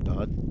one chopped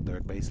on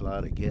third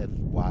baseline again,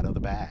 wide of the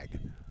bag.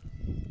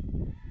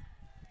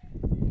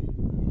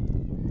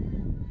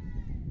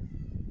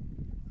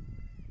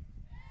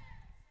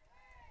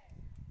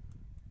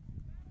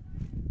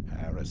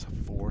 Harris,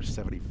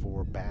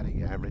 474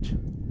 batting average.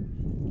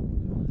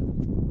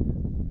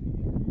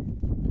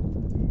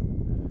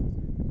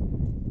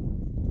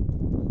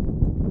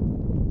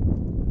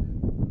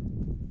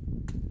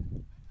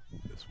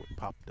 This one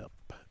popped up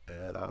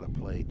and out of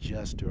play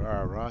just to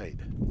our right.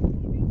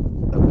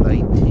 Number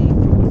 19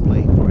 from the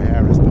plate for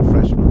Harris, the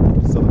freshman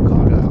from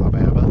Sylacauga,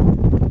 Alabama.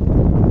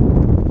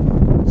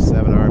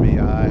 7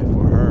 RBI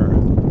for her.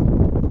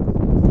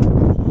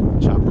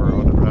 Chopper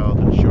on the ground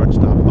to the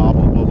shortstop,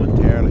 bobbled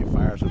momentarily,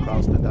 fires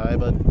across the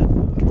diamond,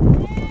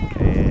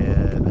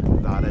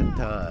 and not in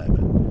time.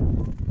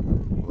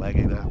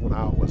 Legging that one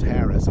out was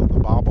Harris, and the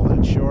bobble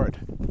hit short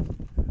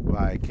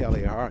by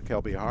Kelby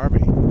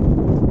Harvey.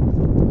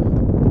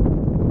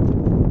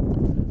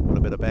 Would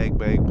have been a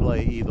bang-bang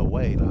play either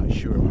way. Not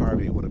sure if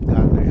Harvey would have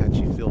gotten there had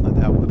she fielded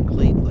that one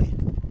cleanly.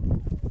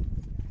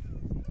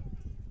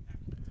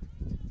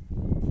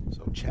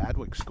 So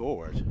Chadwick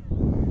scores,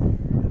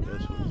 and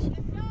this was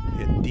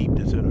hit deep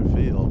to center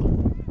field,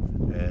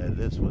 and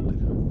this one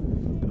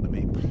going to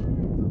be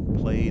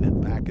played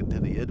and back into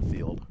the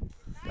infield.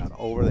 Got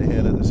over the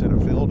head of the center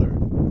fielder.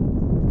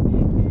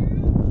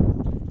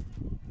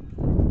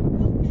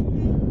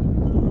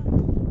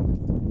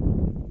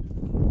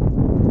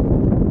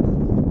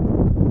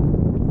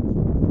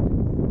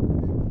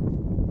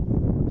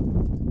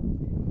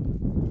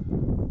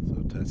 So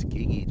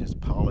Tuskegee just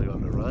piling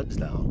on the runs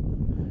now,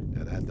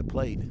 and at the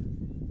plate.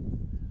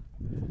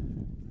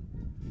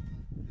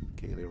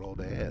 Kaylee rolled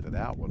ahead of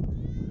that one.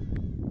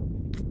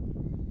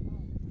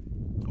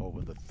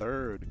 Over the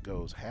third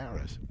goes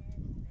Harris.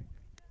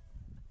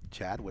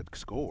 Chadwick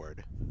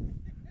scored.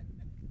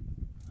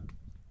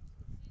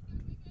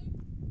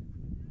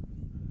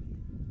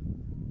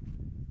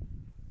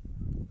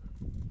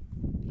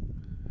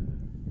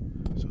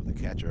 So the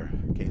catcher,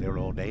 Kayla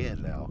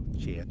Ronan, now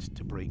chance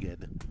to bring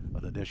in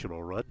an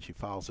additional run. She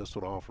fouls this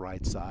one off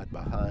right side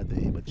behind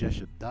the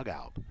Magician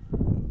dugout.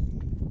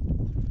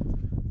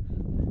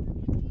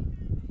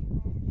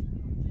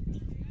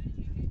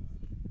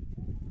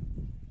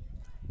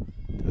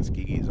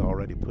 Tuskegee's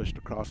already pushed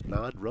across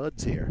 9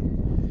 runs here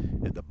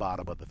in the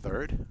bottom of the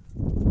third.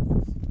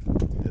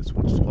 This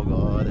one swung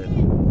on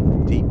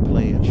and deep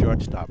play at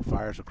shortstop,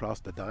 fires across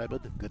the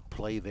diamond. Good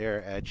play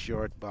there at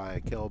short by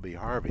Kelby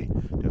Harvey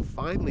to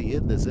finally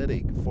end this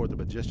inning for the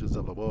Magicians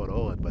of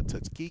LeMoyne-Owen. But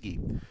Tuskegee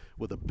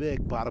with a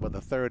big bottom of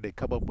the third, they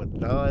come up with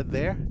 9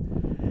 there,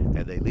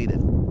 and they lead it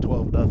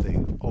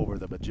 12-0 over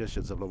the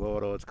Magicians of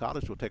LeMoyne-Owen's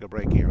College. We'll take a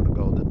break here on the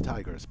Golden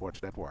Tiger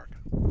Sports Network.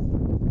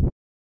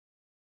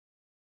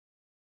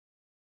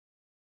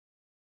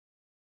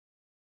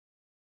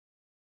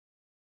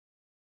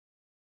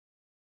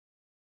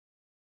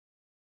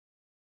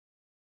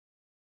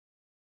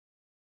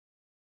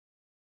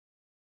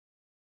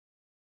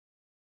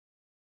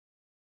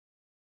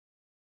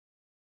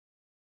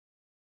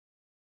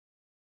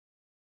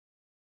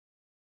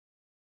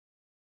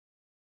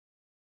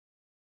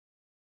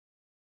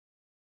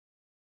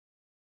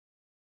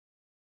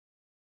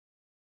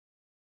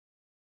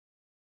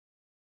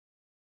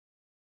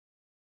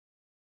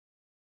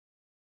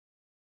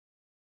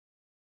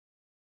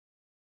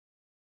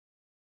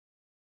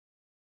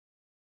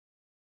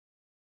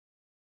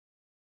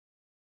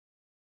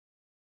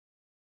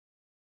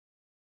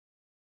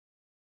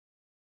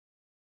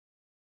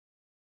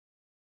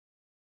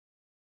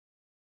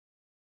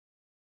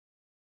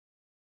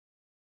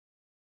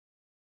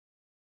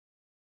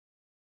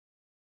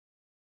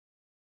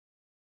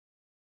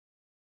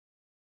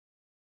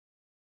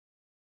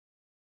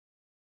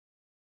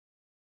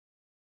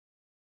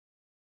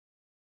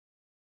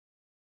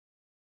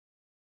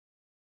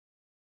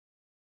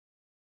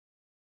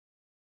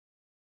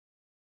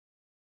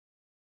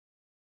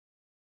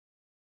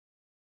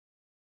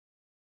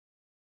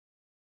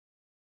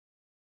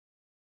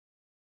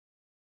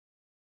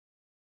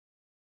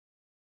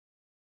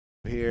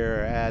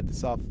 Here at the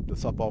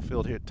softball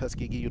field here at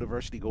Tuskegee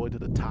University, going to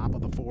the top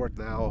of the fourth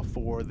now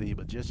for the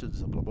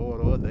Magicians of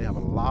LeMoyne-Owen. They have a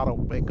lot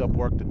of makeup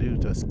work to do.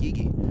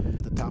 Tuskegee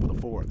at the top of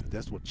the fourth.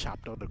 This one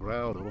chopped on the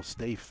ground. It'll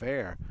stay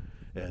fair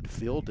and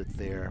fielded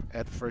there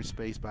at first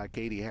base by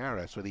Katie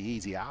Harris for the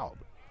easy out.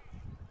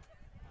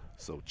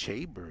 So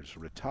Chambers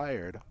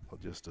retired on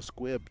just a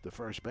squib to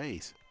first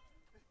base.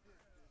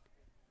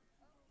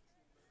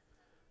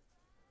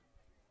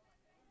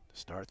 To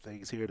start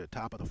things here at the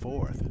top of the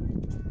fourth.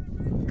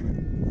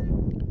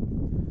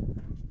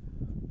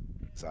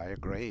 Zaya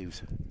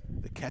Graves,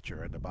 the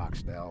catcher in the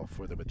box now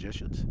for the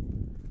Magicians.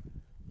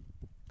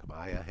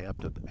 Kamaya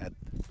Hampton at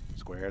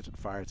squares and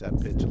fires that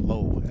pitch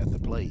low at the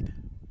plate.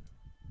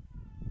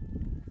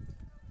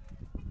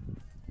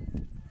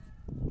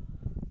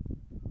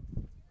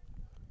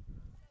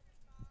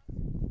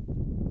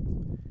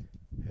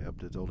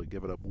 Hampton's only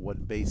given up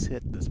 1 base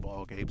hit in this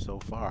ball game so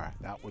far.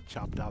 That one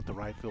chopped out the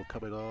right field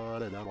coming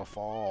on, and that'll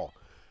fall.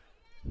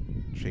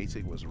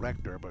 Chasing was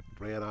Rector, but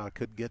ran out,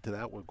 couldn't get to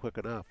that one quick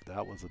enough.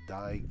 That was a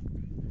dying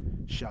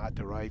shot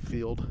to right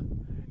field,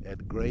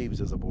 and Graves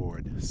is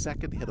aboard.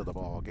 Second hit of the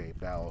ball game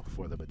now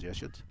for the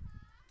Magicians.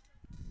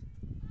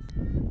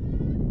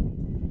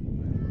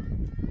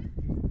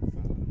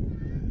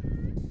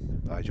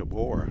 Nigel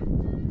Moore,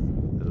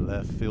 the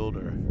left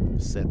fielder,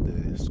 set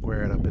to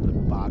square it up in the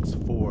box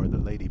for the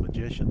Lady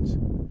Magicians.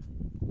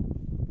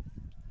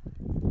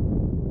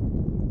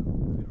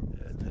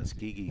 And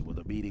Tuskegee with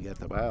a meeting at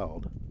the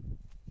mound.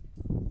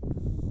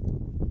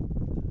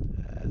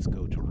 As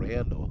Coach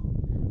Randall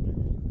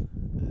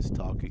is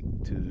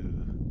talking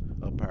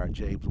to umpire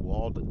James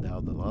Walden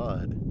down the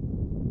line.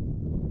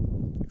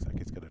 Looks like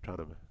he's going to try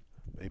to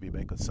maybe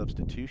make a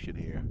substitution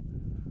here.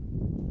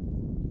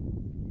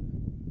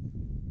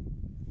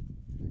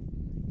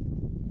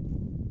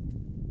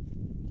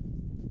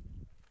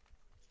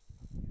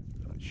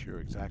 Not sure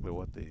exactly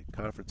what the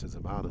conference is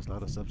about. It's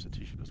not a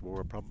substitution. It's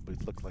more probably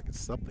looks like it's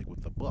something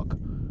with the book.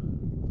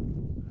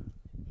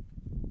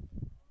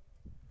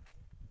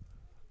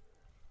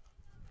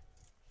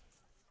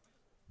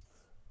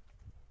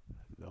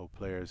 No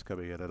players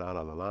coming in and out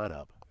of the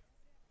lineup.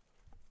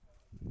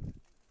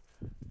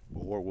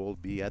 Moore will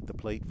be at the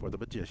plate for the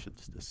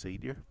Magicians, the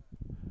senior.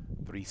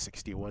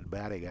 361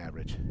 batting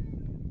average.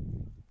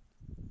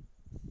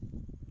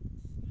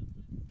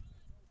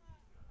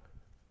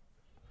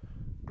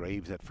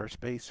 Graves at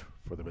first base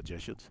for the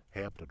Magicians.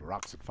 Hampton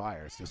rocks and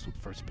fires. This one,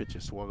 first pitch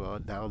is swung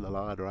on down the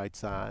line right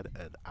side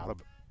and out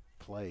of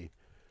play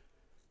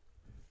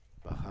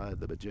behind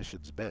the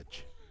Magicians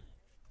bench.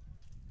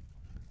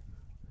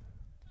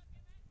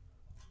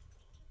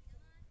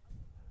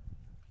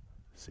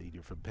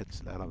 Senior from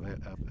Pittston,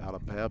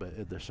 Alabama,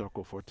 in the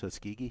circle for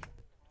Tuskegee.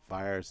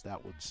 Fires,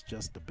 that one's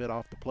just a bit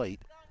off the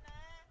plate.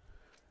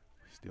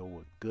 Still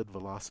with good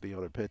velocity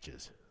on her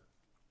pitches.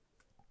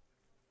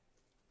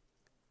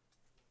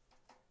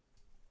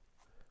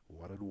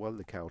 1-1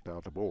 the count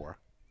out to Moore.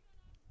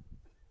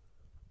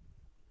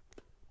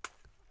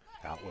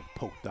 That one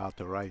poked out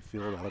to right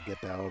field. That'll get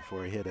down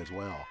for a hit as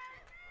well.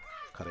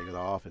 Cutting it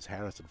off is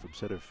Harrison from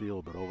center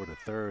field, but over to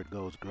third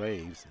goes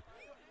Graves.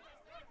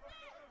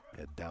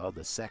 And down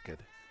to second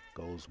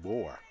goes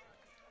Moore.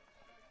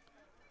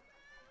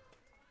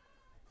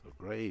 So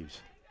Graves,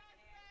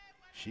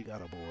 she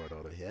got a board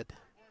on a hit.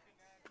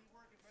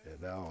 And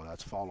now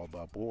that's followed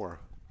by Moore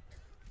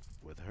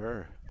with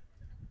her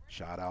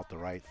shot out to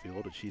right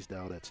field, and she's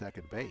down at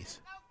second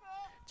base.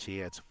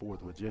 Chance for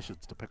the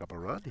Magicians to pick up a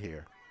run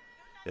here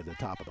in the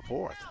top of the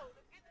fourth.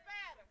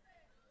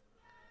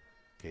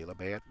 Kayla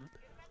Banton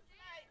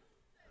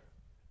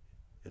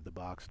in the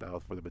box now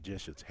for the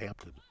Magicians.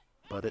 Hampton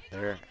butted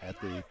there at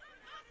the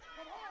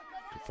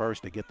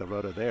first to get the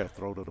runner there.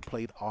 Throw to the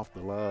plate off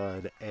the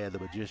line, and the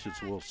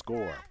Magicians will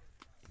score.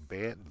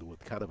 Banton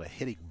with kind of a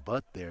hitting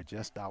bunt there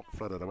just out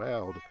front of the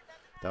mound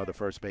down the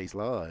first base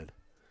line.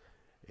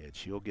 And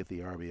she'll get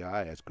the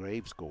RBI as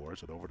Graves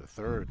scores, and over to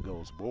third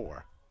goes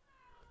Moore.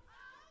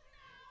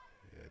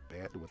 And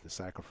Banton with the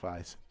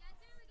sacrifice.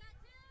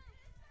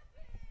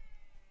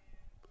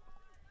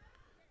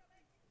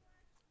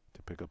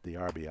 To pick up the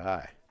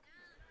RBI.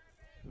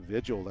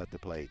 Vigil at the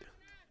plate.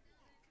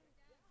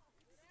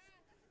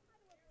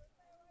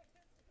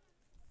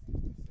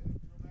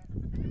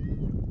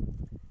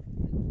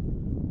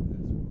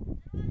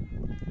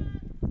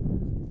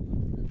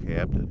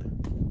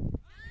 Hampton.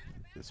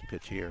 This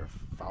pitch here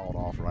fouled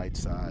off right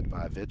side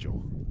by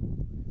Vigil.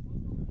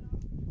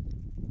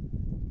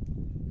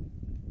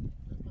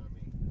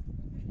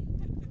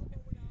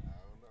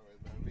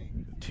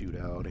 Two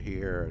down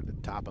here at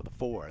the top of the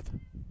fourth.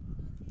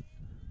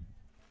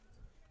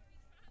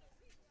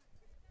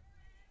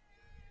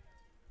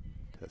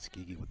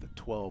 Tuskegee with the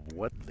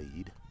 12-1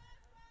 lead.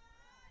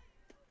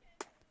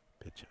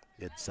 Pitch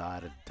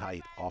inside and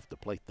tight off the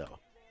plate though.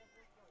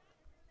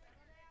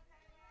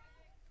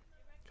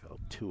 Count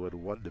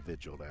 2-1 to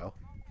Vigil now.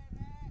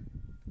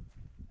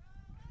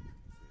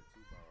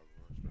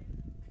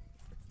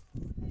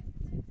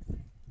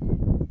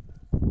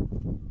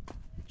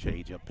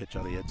 Change up pitch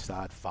on the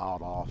inside,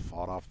 fouled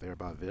off there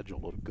by Vigil.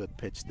 A little good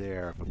pitch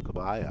there from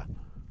Kamaya.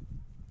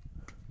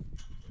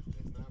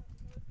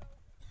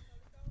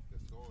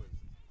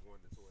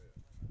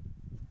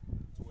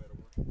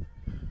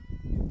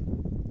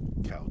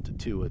 Count to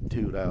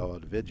 2-2 now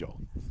on Vigil.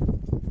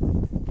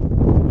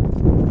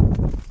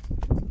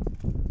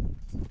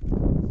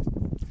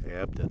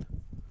 Hampton,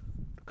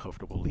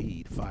 comfortable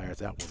lead, fires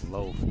that one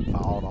low,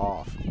 fouled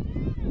off.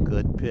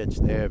 Good pitch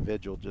there.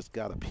 Vigil just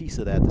got a piece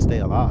of that to stay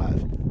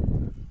alive.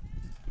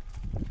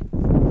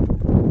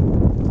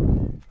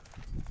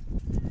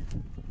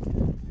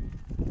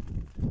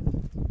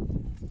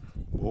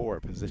 Moore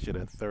position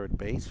at third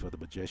base for the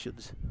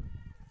Magicians.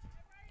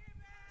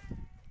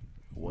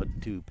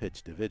 1-2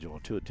 pitch to Vigil,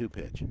 2-2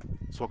 pitch.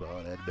 Swung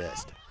on and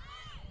missed.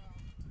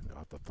 They'll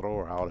have to throw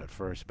her out at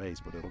first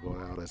base, but it'll go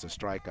down as a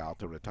strikeout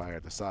to retire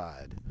the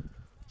side.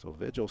 So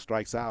Vigil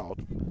strikes out.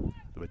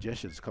 The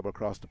Magicians come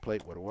across the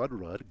plate with 1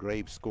 run.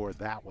 Graves scored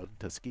that one.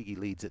 Tuskegee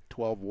leads at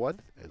 12-1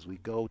 as we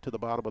go to the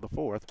bottom of the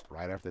fourth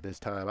right after this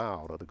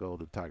timeout on the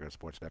Golden Tiger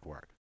Sports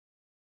Network.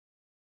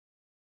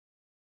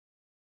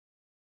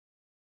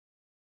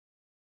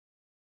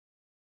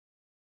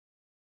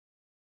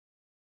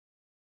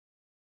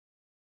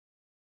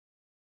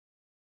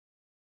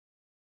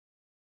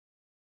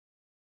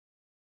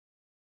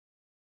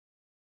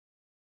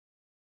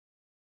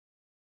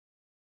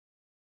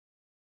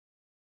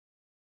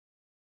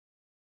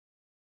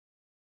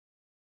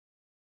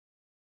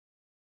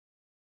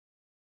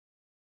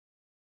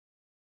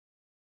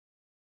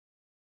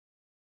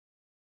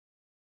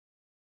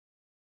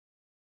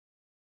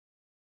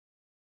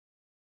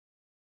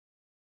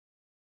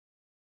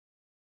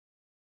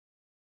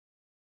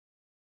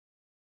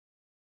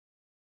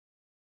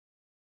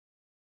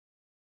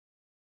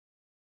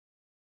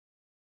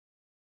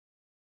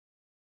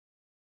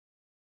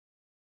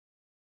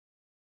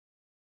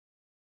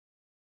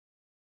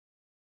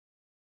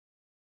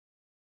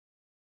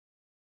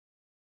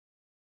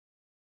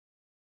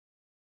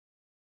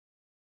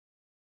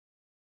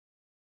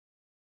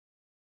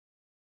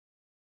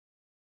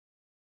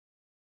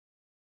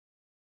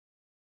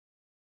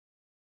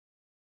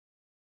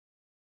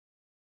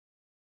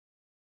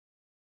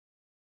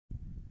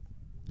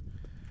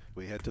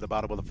 We head to the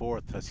bottom of the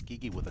fourth.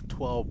 Tuskegee with a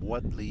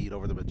 12-1 lead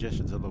over the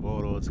Magicians of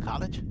LeMoyne-Owen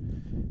College.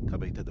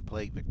 Coming to the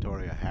plate,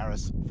 Victoria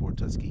Harris for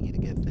Tuskegee to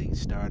get things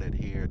started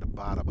here at the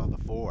bottom of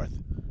the fourth.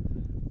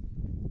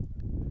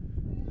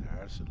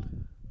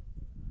 Harrison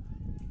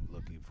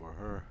looking for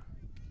her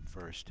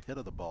first hit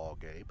of the ball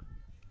game.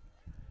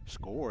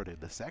 Scored in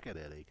the second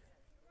inning.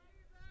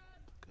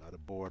 Got a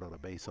board on a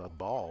base on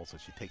ball, so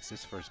she takes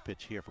this first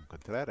pitch here from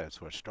Contreras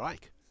for a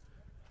strike.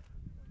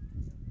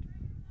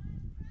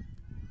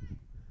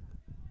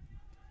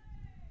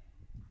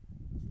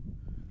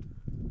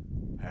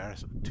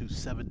 Harris,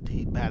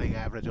 217 batting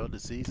average on the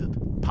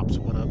season. Pops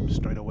one up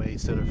straight away,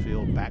 center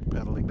field,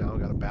 backpedaling now,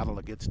 got a battle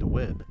against the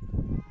wind.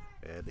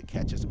 And the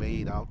catch is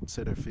made out in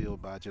center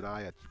field by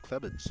Janiah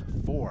Clemens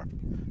for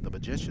the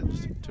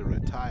Magicians to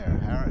retire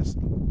Harris.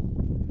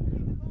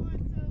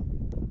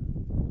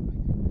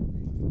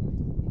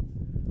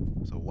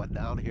 So one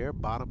down here,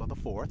 bottom of the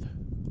fourth.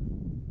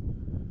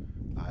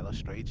 Isla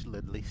Strange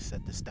Lindley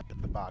set to step in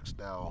the box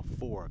now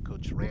for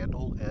Coach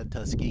Randall and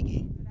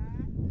Tuskegee.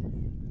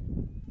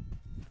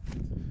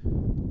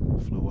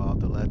 Flew out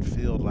to left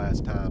field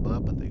last time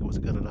up. I think it was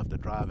good enough to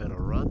drive in a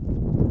run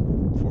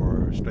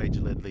for Strange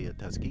Lindley and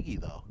Tuskegee,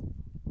 though.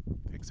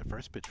 Takes the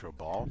first pitch for a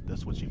ball.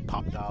 This one she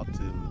popped out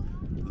to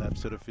left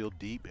center field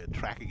deep and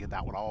tracking it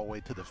that one all the way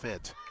to the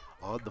fence.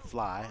 On the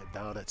fly,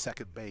 down at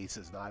second base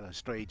is Isla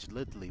Strange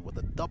Lindley with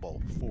a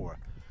double for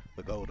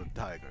the Golden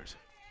Tigers.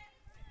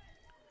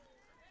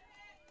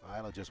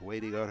 Isla just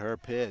waiting on her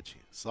pitch.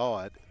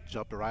 Saw it,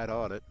 jumped right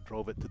on it,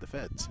 drove it to the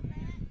fence.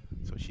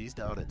 So she's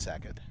down at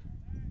second.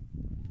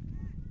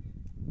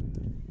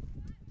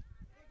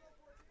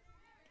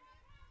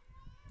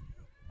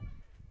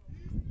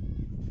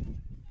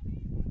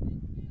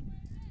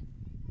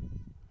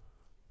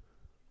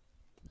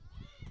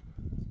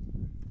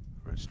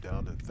 First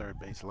down to the third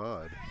base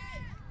line.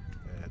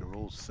 And the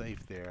rules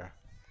safe there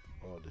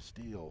on the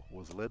steal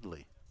was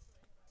Lindley.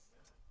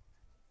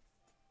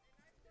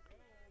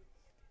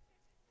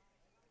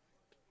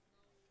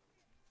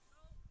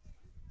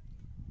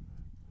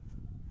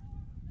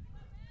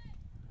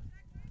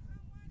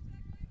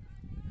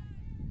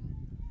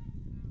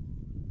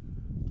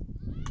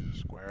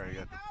 Squaring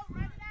at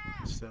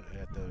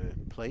the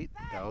plate,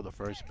 down to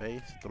first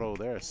base. Throw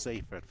there,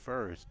 safe at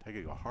first.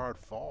 Taking a hard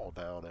fall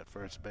down at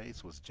first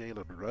base was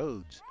Jalen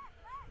Rhodes.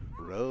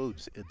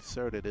 Rhodes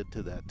inserted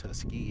into that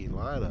Tuskegee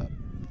lineup,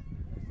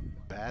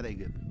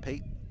 batting in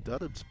Peyton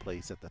Dunham's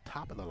place at the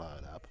top of the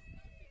lineup.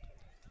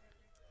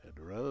 And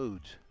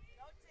Rhodes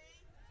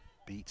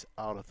beats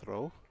out a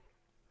throw,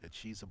 and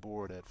she's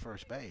aboard at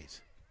first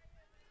base.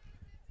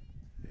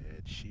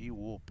 And she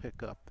will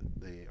pick up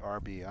the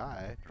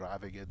RBI,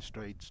 driving in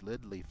Strange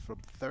Lindley from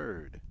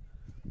third.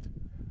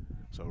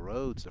 So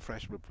Rhodes, the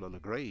freshman from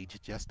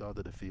LaGrange, just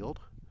onto the field,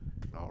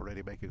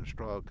 already making a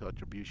strong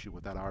contribution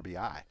with that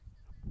RBI.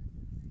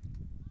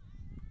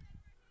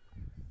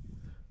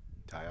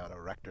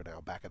 Tiana Rector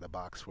now back in the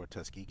box for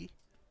Tuskegee.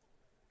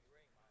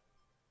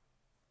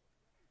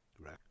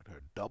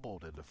 Rector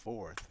doubled in the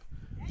fourth.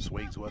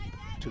 Swings one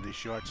to the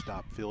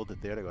shortstop,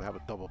 fielded there. They're going to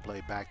have a double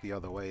play back the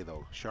other way,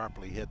 though.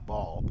 Sharply hit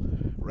ball.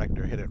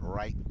 Rector hit it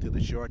right to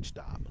the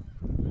shortstop.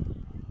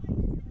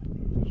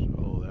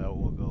 So that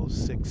will go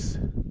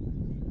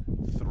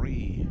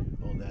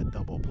 6-3 on that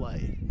double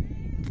play.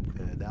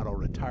 And that'll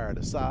retire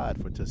the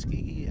side for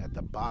Tuskegee at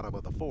the bottom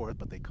of the fourth,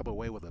 but they come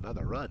away with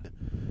another run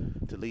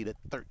to lead it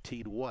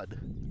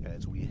 13-1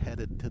 as we head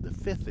into the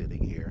fifth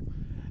inning here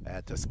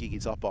at Tuskegee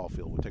softball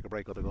field. We'll take a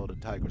break on the Golden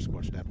Tiger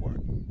Sports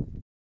Network.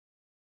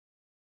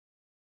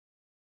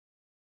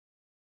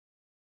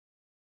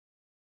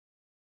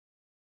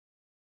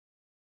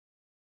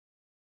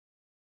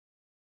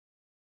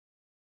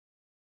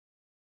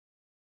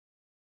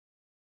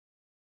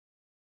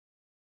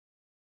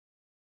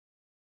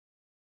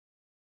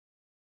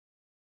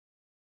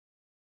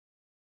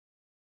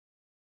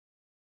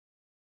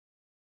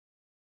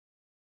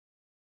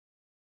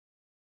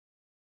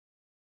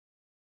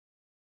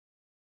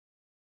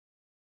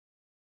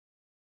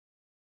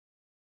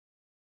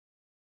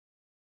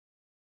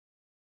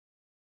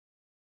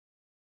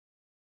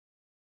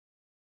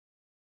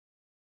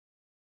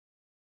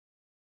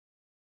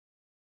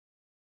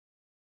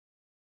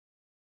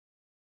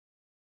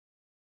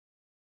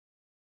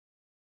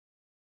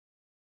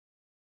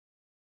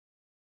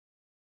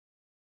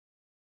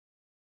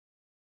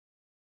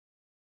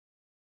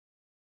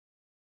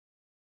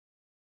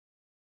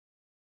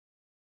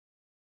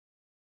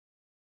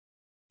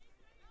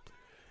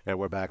 And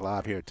we're back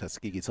live here at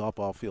Tuskegee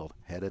softball field,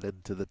 headed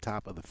into the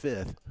top of the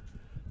fifth.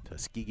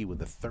 Tuskegee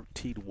with a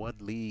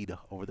 13-1 lead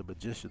over the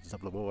Magicians of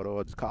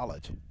LeMoyne-Owen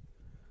College.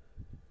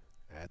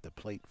 At the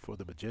plate for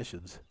the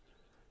Magicians,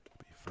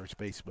 first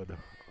baseman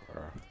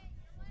are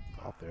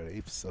off there.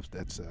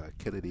 That's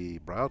Kennedy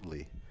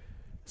Brownlee,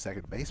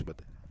 second baseman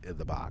in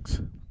the box.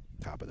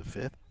 Top of the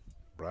fifth.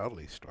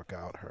 Brownlee struck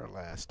out her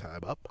last time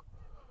up.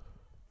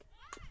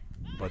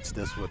 But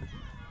this one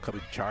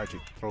coming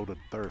charging, throw to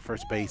third,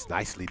 first base,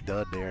 nicely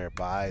done there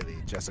by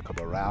the Jessica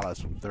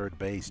Morales from third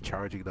base,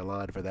 charging the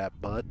line for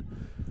that bunt.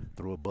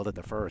 Threw a bullet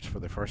to first for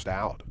the first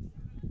out.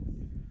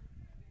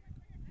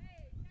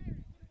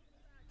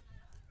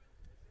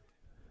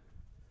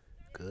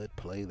 Good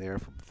play there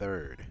from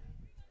third.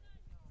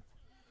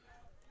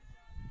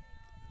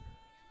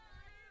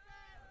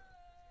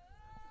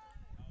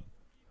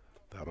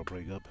 That'll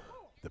bring up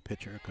the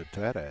pitcher,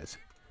 Contreras,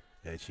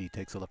 and she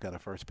takes a look at a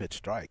first pitch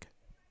strike.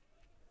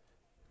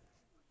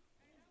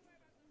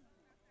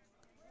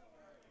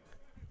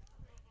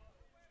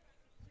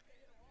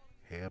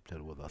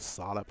 Hampton with a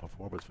solid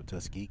performance for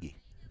Tuskegee.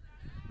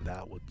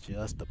 That one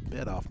just a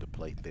bit off the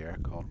plate there,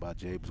 called by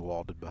James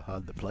Walden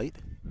behind the plate.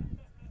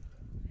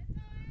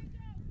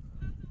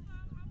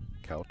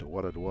 Count to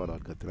 1-1 on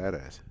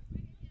Contreras.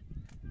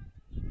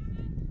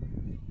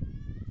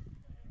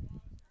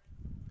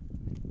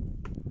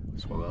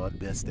 Swung on,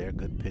 missed there.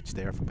 Good pitch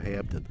there from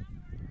Hampton.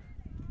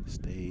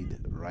 Stayed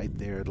right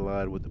there in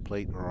line with the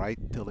plate right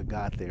till it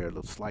got there. A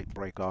little slight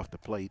break off the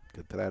plate.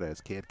 Contreras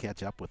can't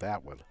catch up with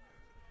that one.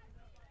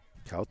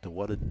 Count to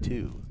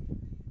 1-2.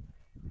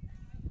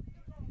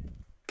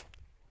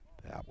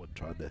 That one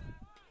trying to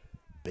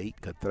bait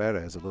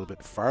Contreras a little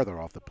bit farther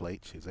off the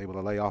plate. She's able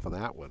to lay off of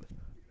that one.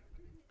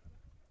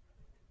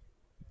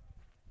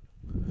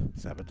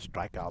 7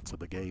 strikeouts in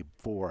the game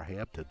for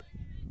Hampton.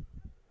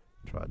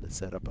 Trying to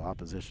set up the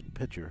opposition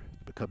pitcher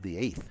to become the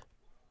 8th.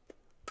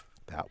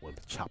 That one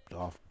chopped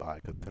off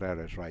by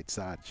Contreras' right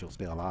side. She'll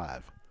stay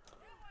alive.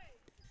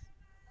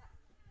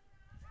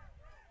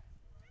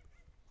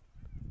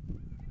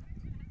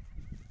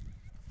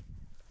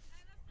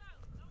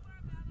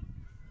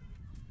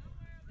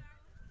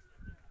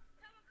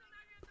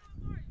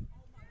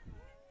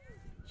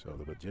 So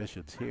the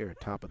Magicians here,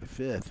 top of the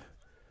 5th.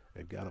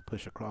 They've got to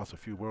push across a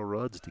few more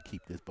runs to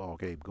keep this ball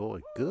game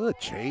going. Good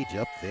change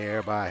up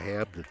there by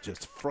Hampton.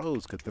 Just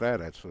froze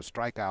Contreras for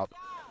strikeout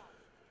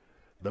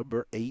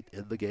number 8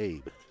 in the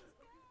game.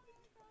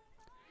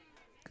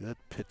 Good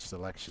pitch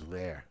selection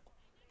there.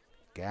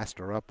 Gassed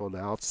her up on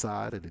the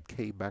outside and it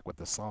came back with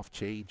the soft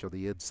change on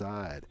the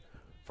inside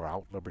for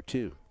out number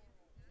 2.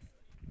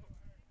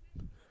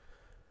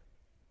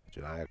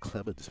 Janiah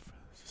Clemens,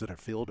 center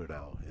fielder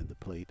now in the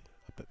plate.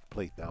 Up at the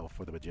plate now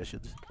for the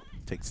Magicians.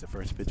 Takes the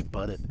first pitch,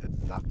 bunted,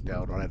 and knocked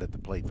down right at the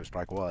plate for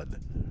strike 1.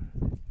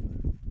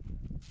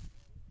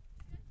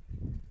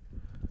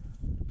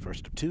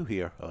 First of 2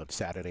 here on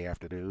Saturday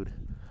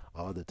afternoon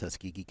on the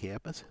Tuskegee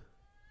campus.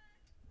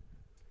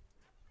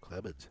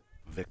 Clemens,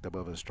 victim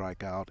of a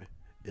strikeout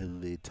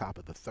in the top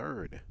of the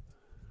 3rd.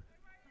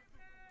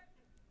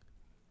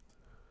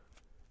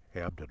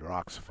 Hampton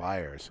rocks,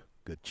 fires.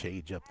 Good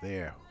change up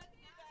there.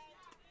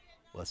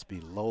 Must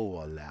be low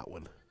on that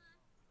one.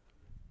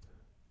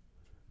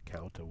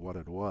 Count to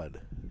 1-1.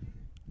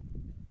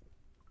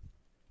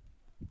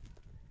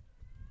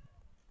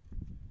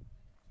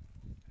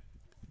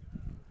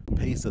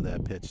 Pace of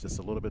that pitch just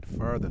a little bit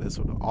further. This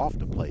one off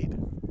the plate.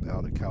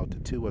 Now to count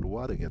to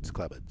 2-1 against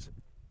Clemens.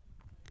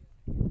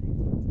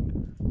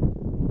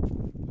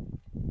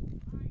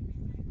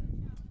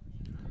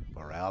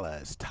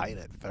 Morales is tight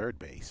at third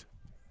base.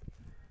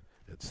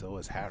 And so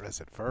is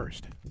Harris at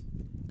first.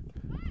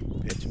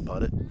 Pitch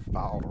bunted,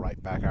 fouled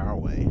right back our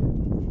way.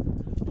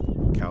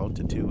 Count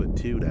to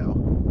 2-2 now.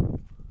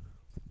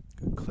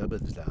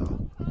 Clemens now.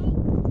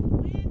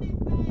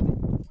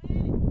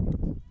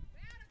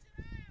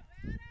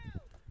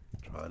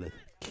 Trying to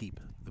keep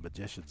the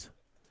Magicians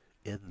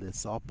in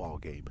this softball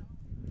game.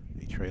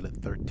 They trail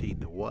it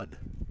 13-1.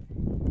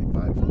 Be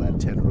mindful of that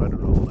 10-run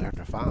rule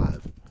after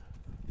 5.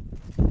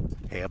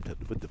 Hampton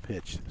with the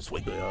pitch.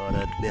 Swinging on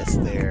and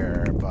missed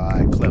there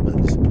by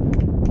Clemens.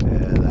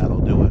 And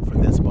that'll do it for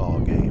this ball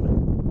game.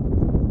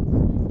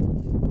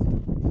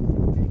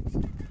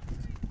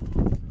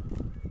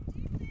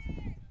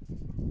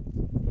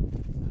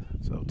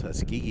 So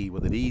Tuskegee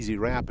with an easy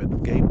wrap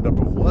in game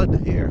number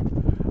 1 here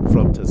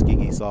from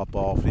Tuskegee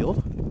softball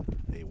field.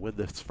 They win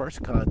this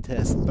first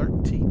contest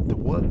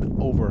 13-1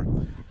 over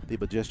the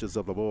Magicians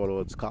of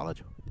LeMoyne-Owen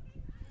College.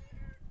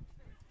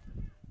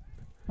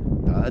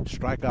 9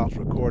 strikeouts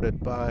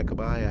recorded by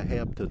Kamaya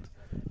Hampton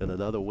and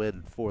another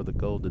win for the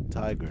Golden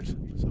Tigers.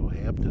 So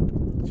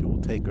Hampton, she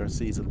will take her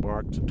season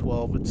mark to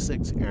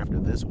 12-6 after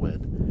this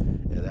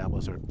win. And that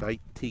was her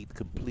 19th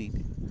complete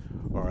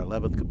or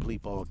 11th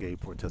complete ball game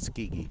for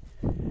Tuskegee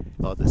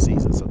on the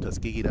season. So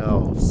Tuskegee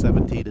now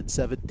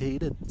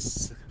 17-17 and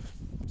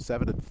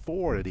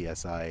 7-4 in the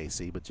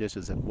SIAC.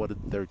 Magicians at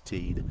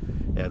 1-13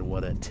 and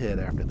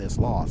 1-10 after this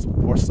loss.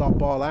 More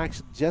softball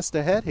action just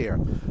ahead here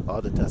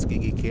on the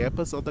Tuskegee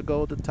campus on the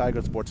Golden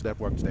Tiger Sports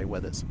Network. Stay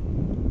with us.